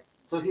 right?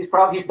 So he's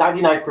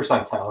 99th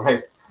percentile,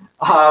 right?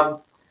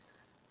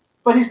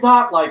 But he's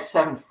not like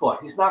 7 foot.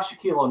 He's not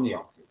Shaquille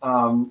O'Neal.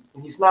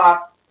 He's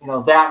not,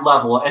 that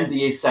level,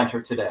 NBA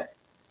center today.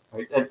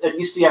 Right? At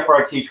UCF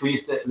where I teach,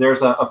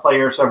 there's a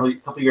player a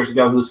couple years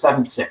ago who was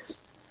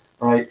 7'6",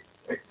 right?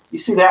 You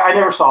see that? I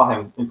never saw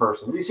him in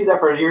person. But you see that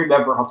you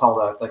remember how tall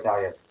that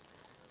guy is.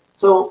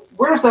 So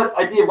where does that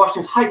idea of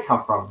Washington's height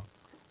come from?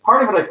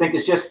 Part of it, I think,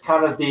 is just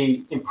kind of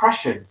the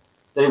impression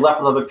that he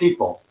left with other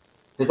people,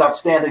 his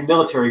outstanding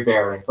military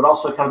bearing, but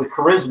also kind of the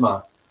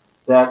charisma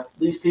that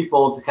leads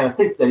people to kind of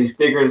think that he's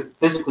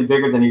physically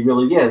bigger than he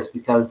really is,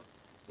 because,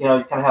 he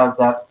kind of has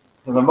that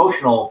kind of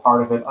emotional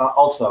part of it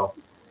also.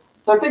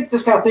 So I think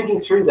just kind of thinking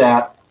through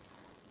that,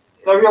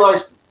 I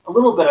realized a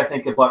little bit, I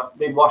think, of what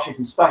made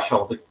Washington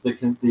special,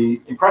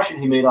 the impression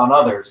he made on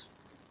others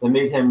that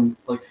made him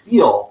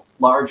feel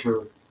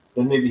larger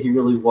than maybe he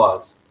really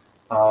was.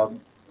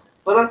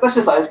 But that's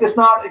just, it's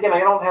not, again, I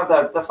don't have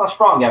that, that's not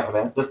strong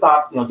evidence. That's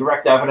not,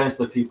 direct evidence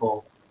that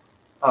people,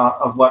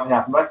 of what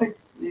happened. But I think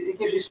it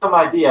gives you some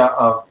idea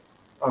of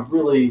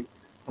really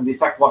the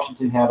effect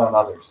Washington had on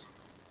others.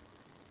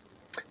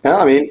 No,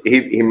 I mean,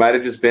 he might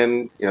have just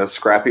been,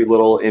 scrappy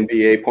little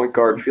NBA point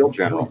guard field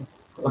general.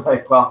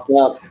 Right.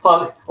 Well,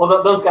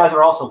 those guys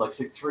are also like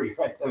 6'3",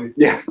 right? I mean,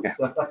 yeah.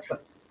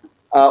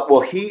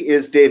 Well, he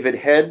is David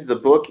Head. The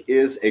book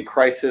is A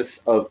Crisis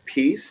of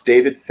Peace.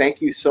 David,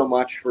 thank you so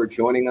much for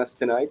joining us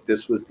tonight.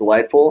 This was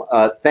delightful.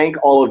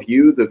 Thank all of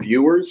you, the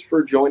viewers,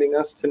 for joining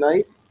us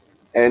tonight.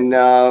 And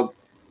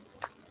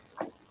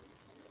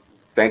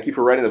thank you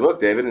for writing the book,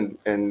 David.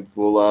 And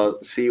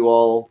we'll see you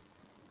all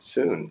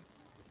soon.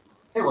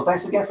 Hey, well,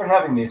 thanks again for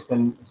having me. It's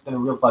been a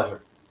real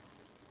pleasure.